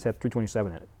 32's heads have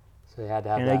 327 in it. So you had to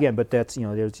have and that. again, but that's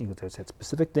there's that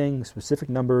specific things, specific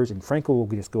numbers, and Franco will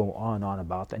just go on and on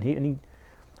about that. And he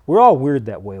we're all weird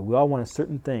that way. We all want a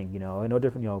certain thing, no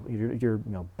different.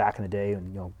 You're back in the day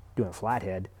and doing a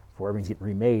flathead before everything's getting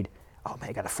remade. Oh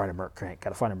man, got to find a Merc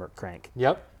crank.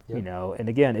 Yep. And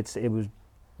again, it was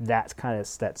that's kind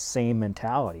of that same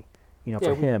mentality.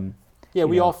 For him. Yeah,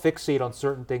 we all fixate on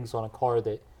certain things on a car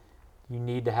that you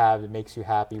need to have that makes you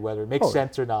happy, whether it makes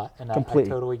sense or not. And I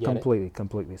totally get it.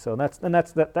 Completely. So that's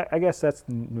that. I guess that's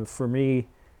for me.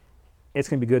 It's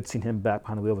going to be good seeing him back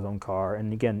behind the wheel of his own car.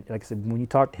 And again, like I said, when you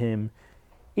talk to him,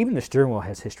 even the steering wheel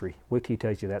has history. Wait till he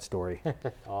tells you that story.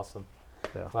 Awesome.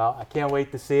 So. Well, I can't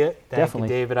wait to see it. Thank you,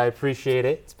 David. I appreciate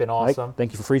it. It's been awesome. Mike,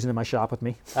 thank you for freezing in my shop with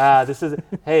me. This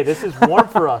is warm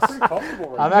for us.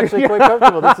 Comfortable, right? I'm actually quite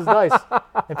comfortable. This is nice.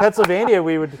 In Pennsylvania,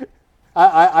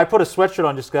 I put a sweatshirt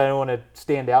on just because I don't want to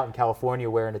stand out in California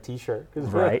wearing a T-shirt.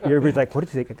 Right. You're like, what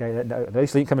did you think? They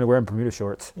used to come in wearing Bermuda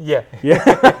shorts. Yeah.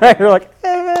 Yeah. You're like,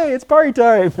 hey, it's party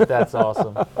time. That's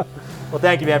awesome. Well,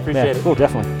 thank you, man. Appreciate it. Cool,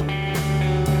 definitely.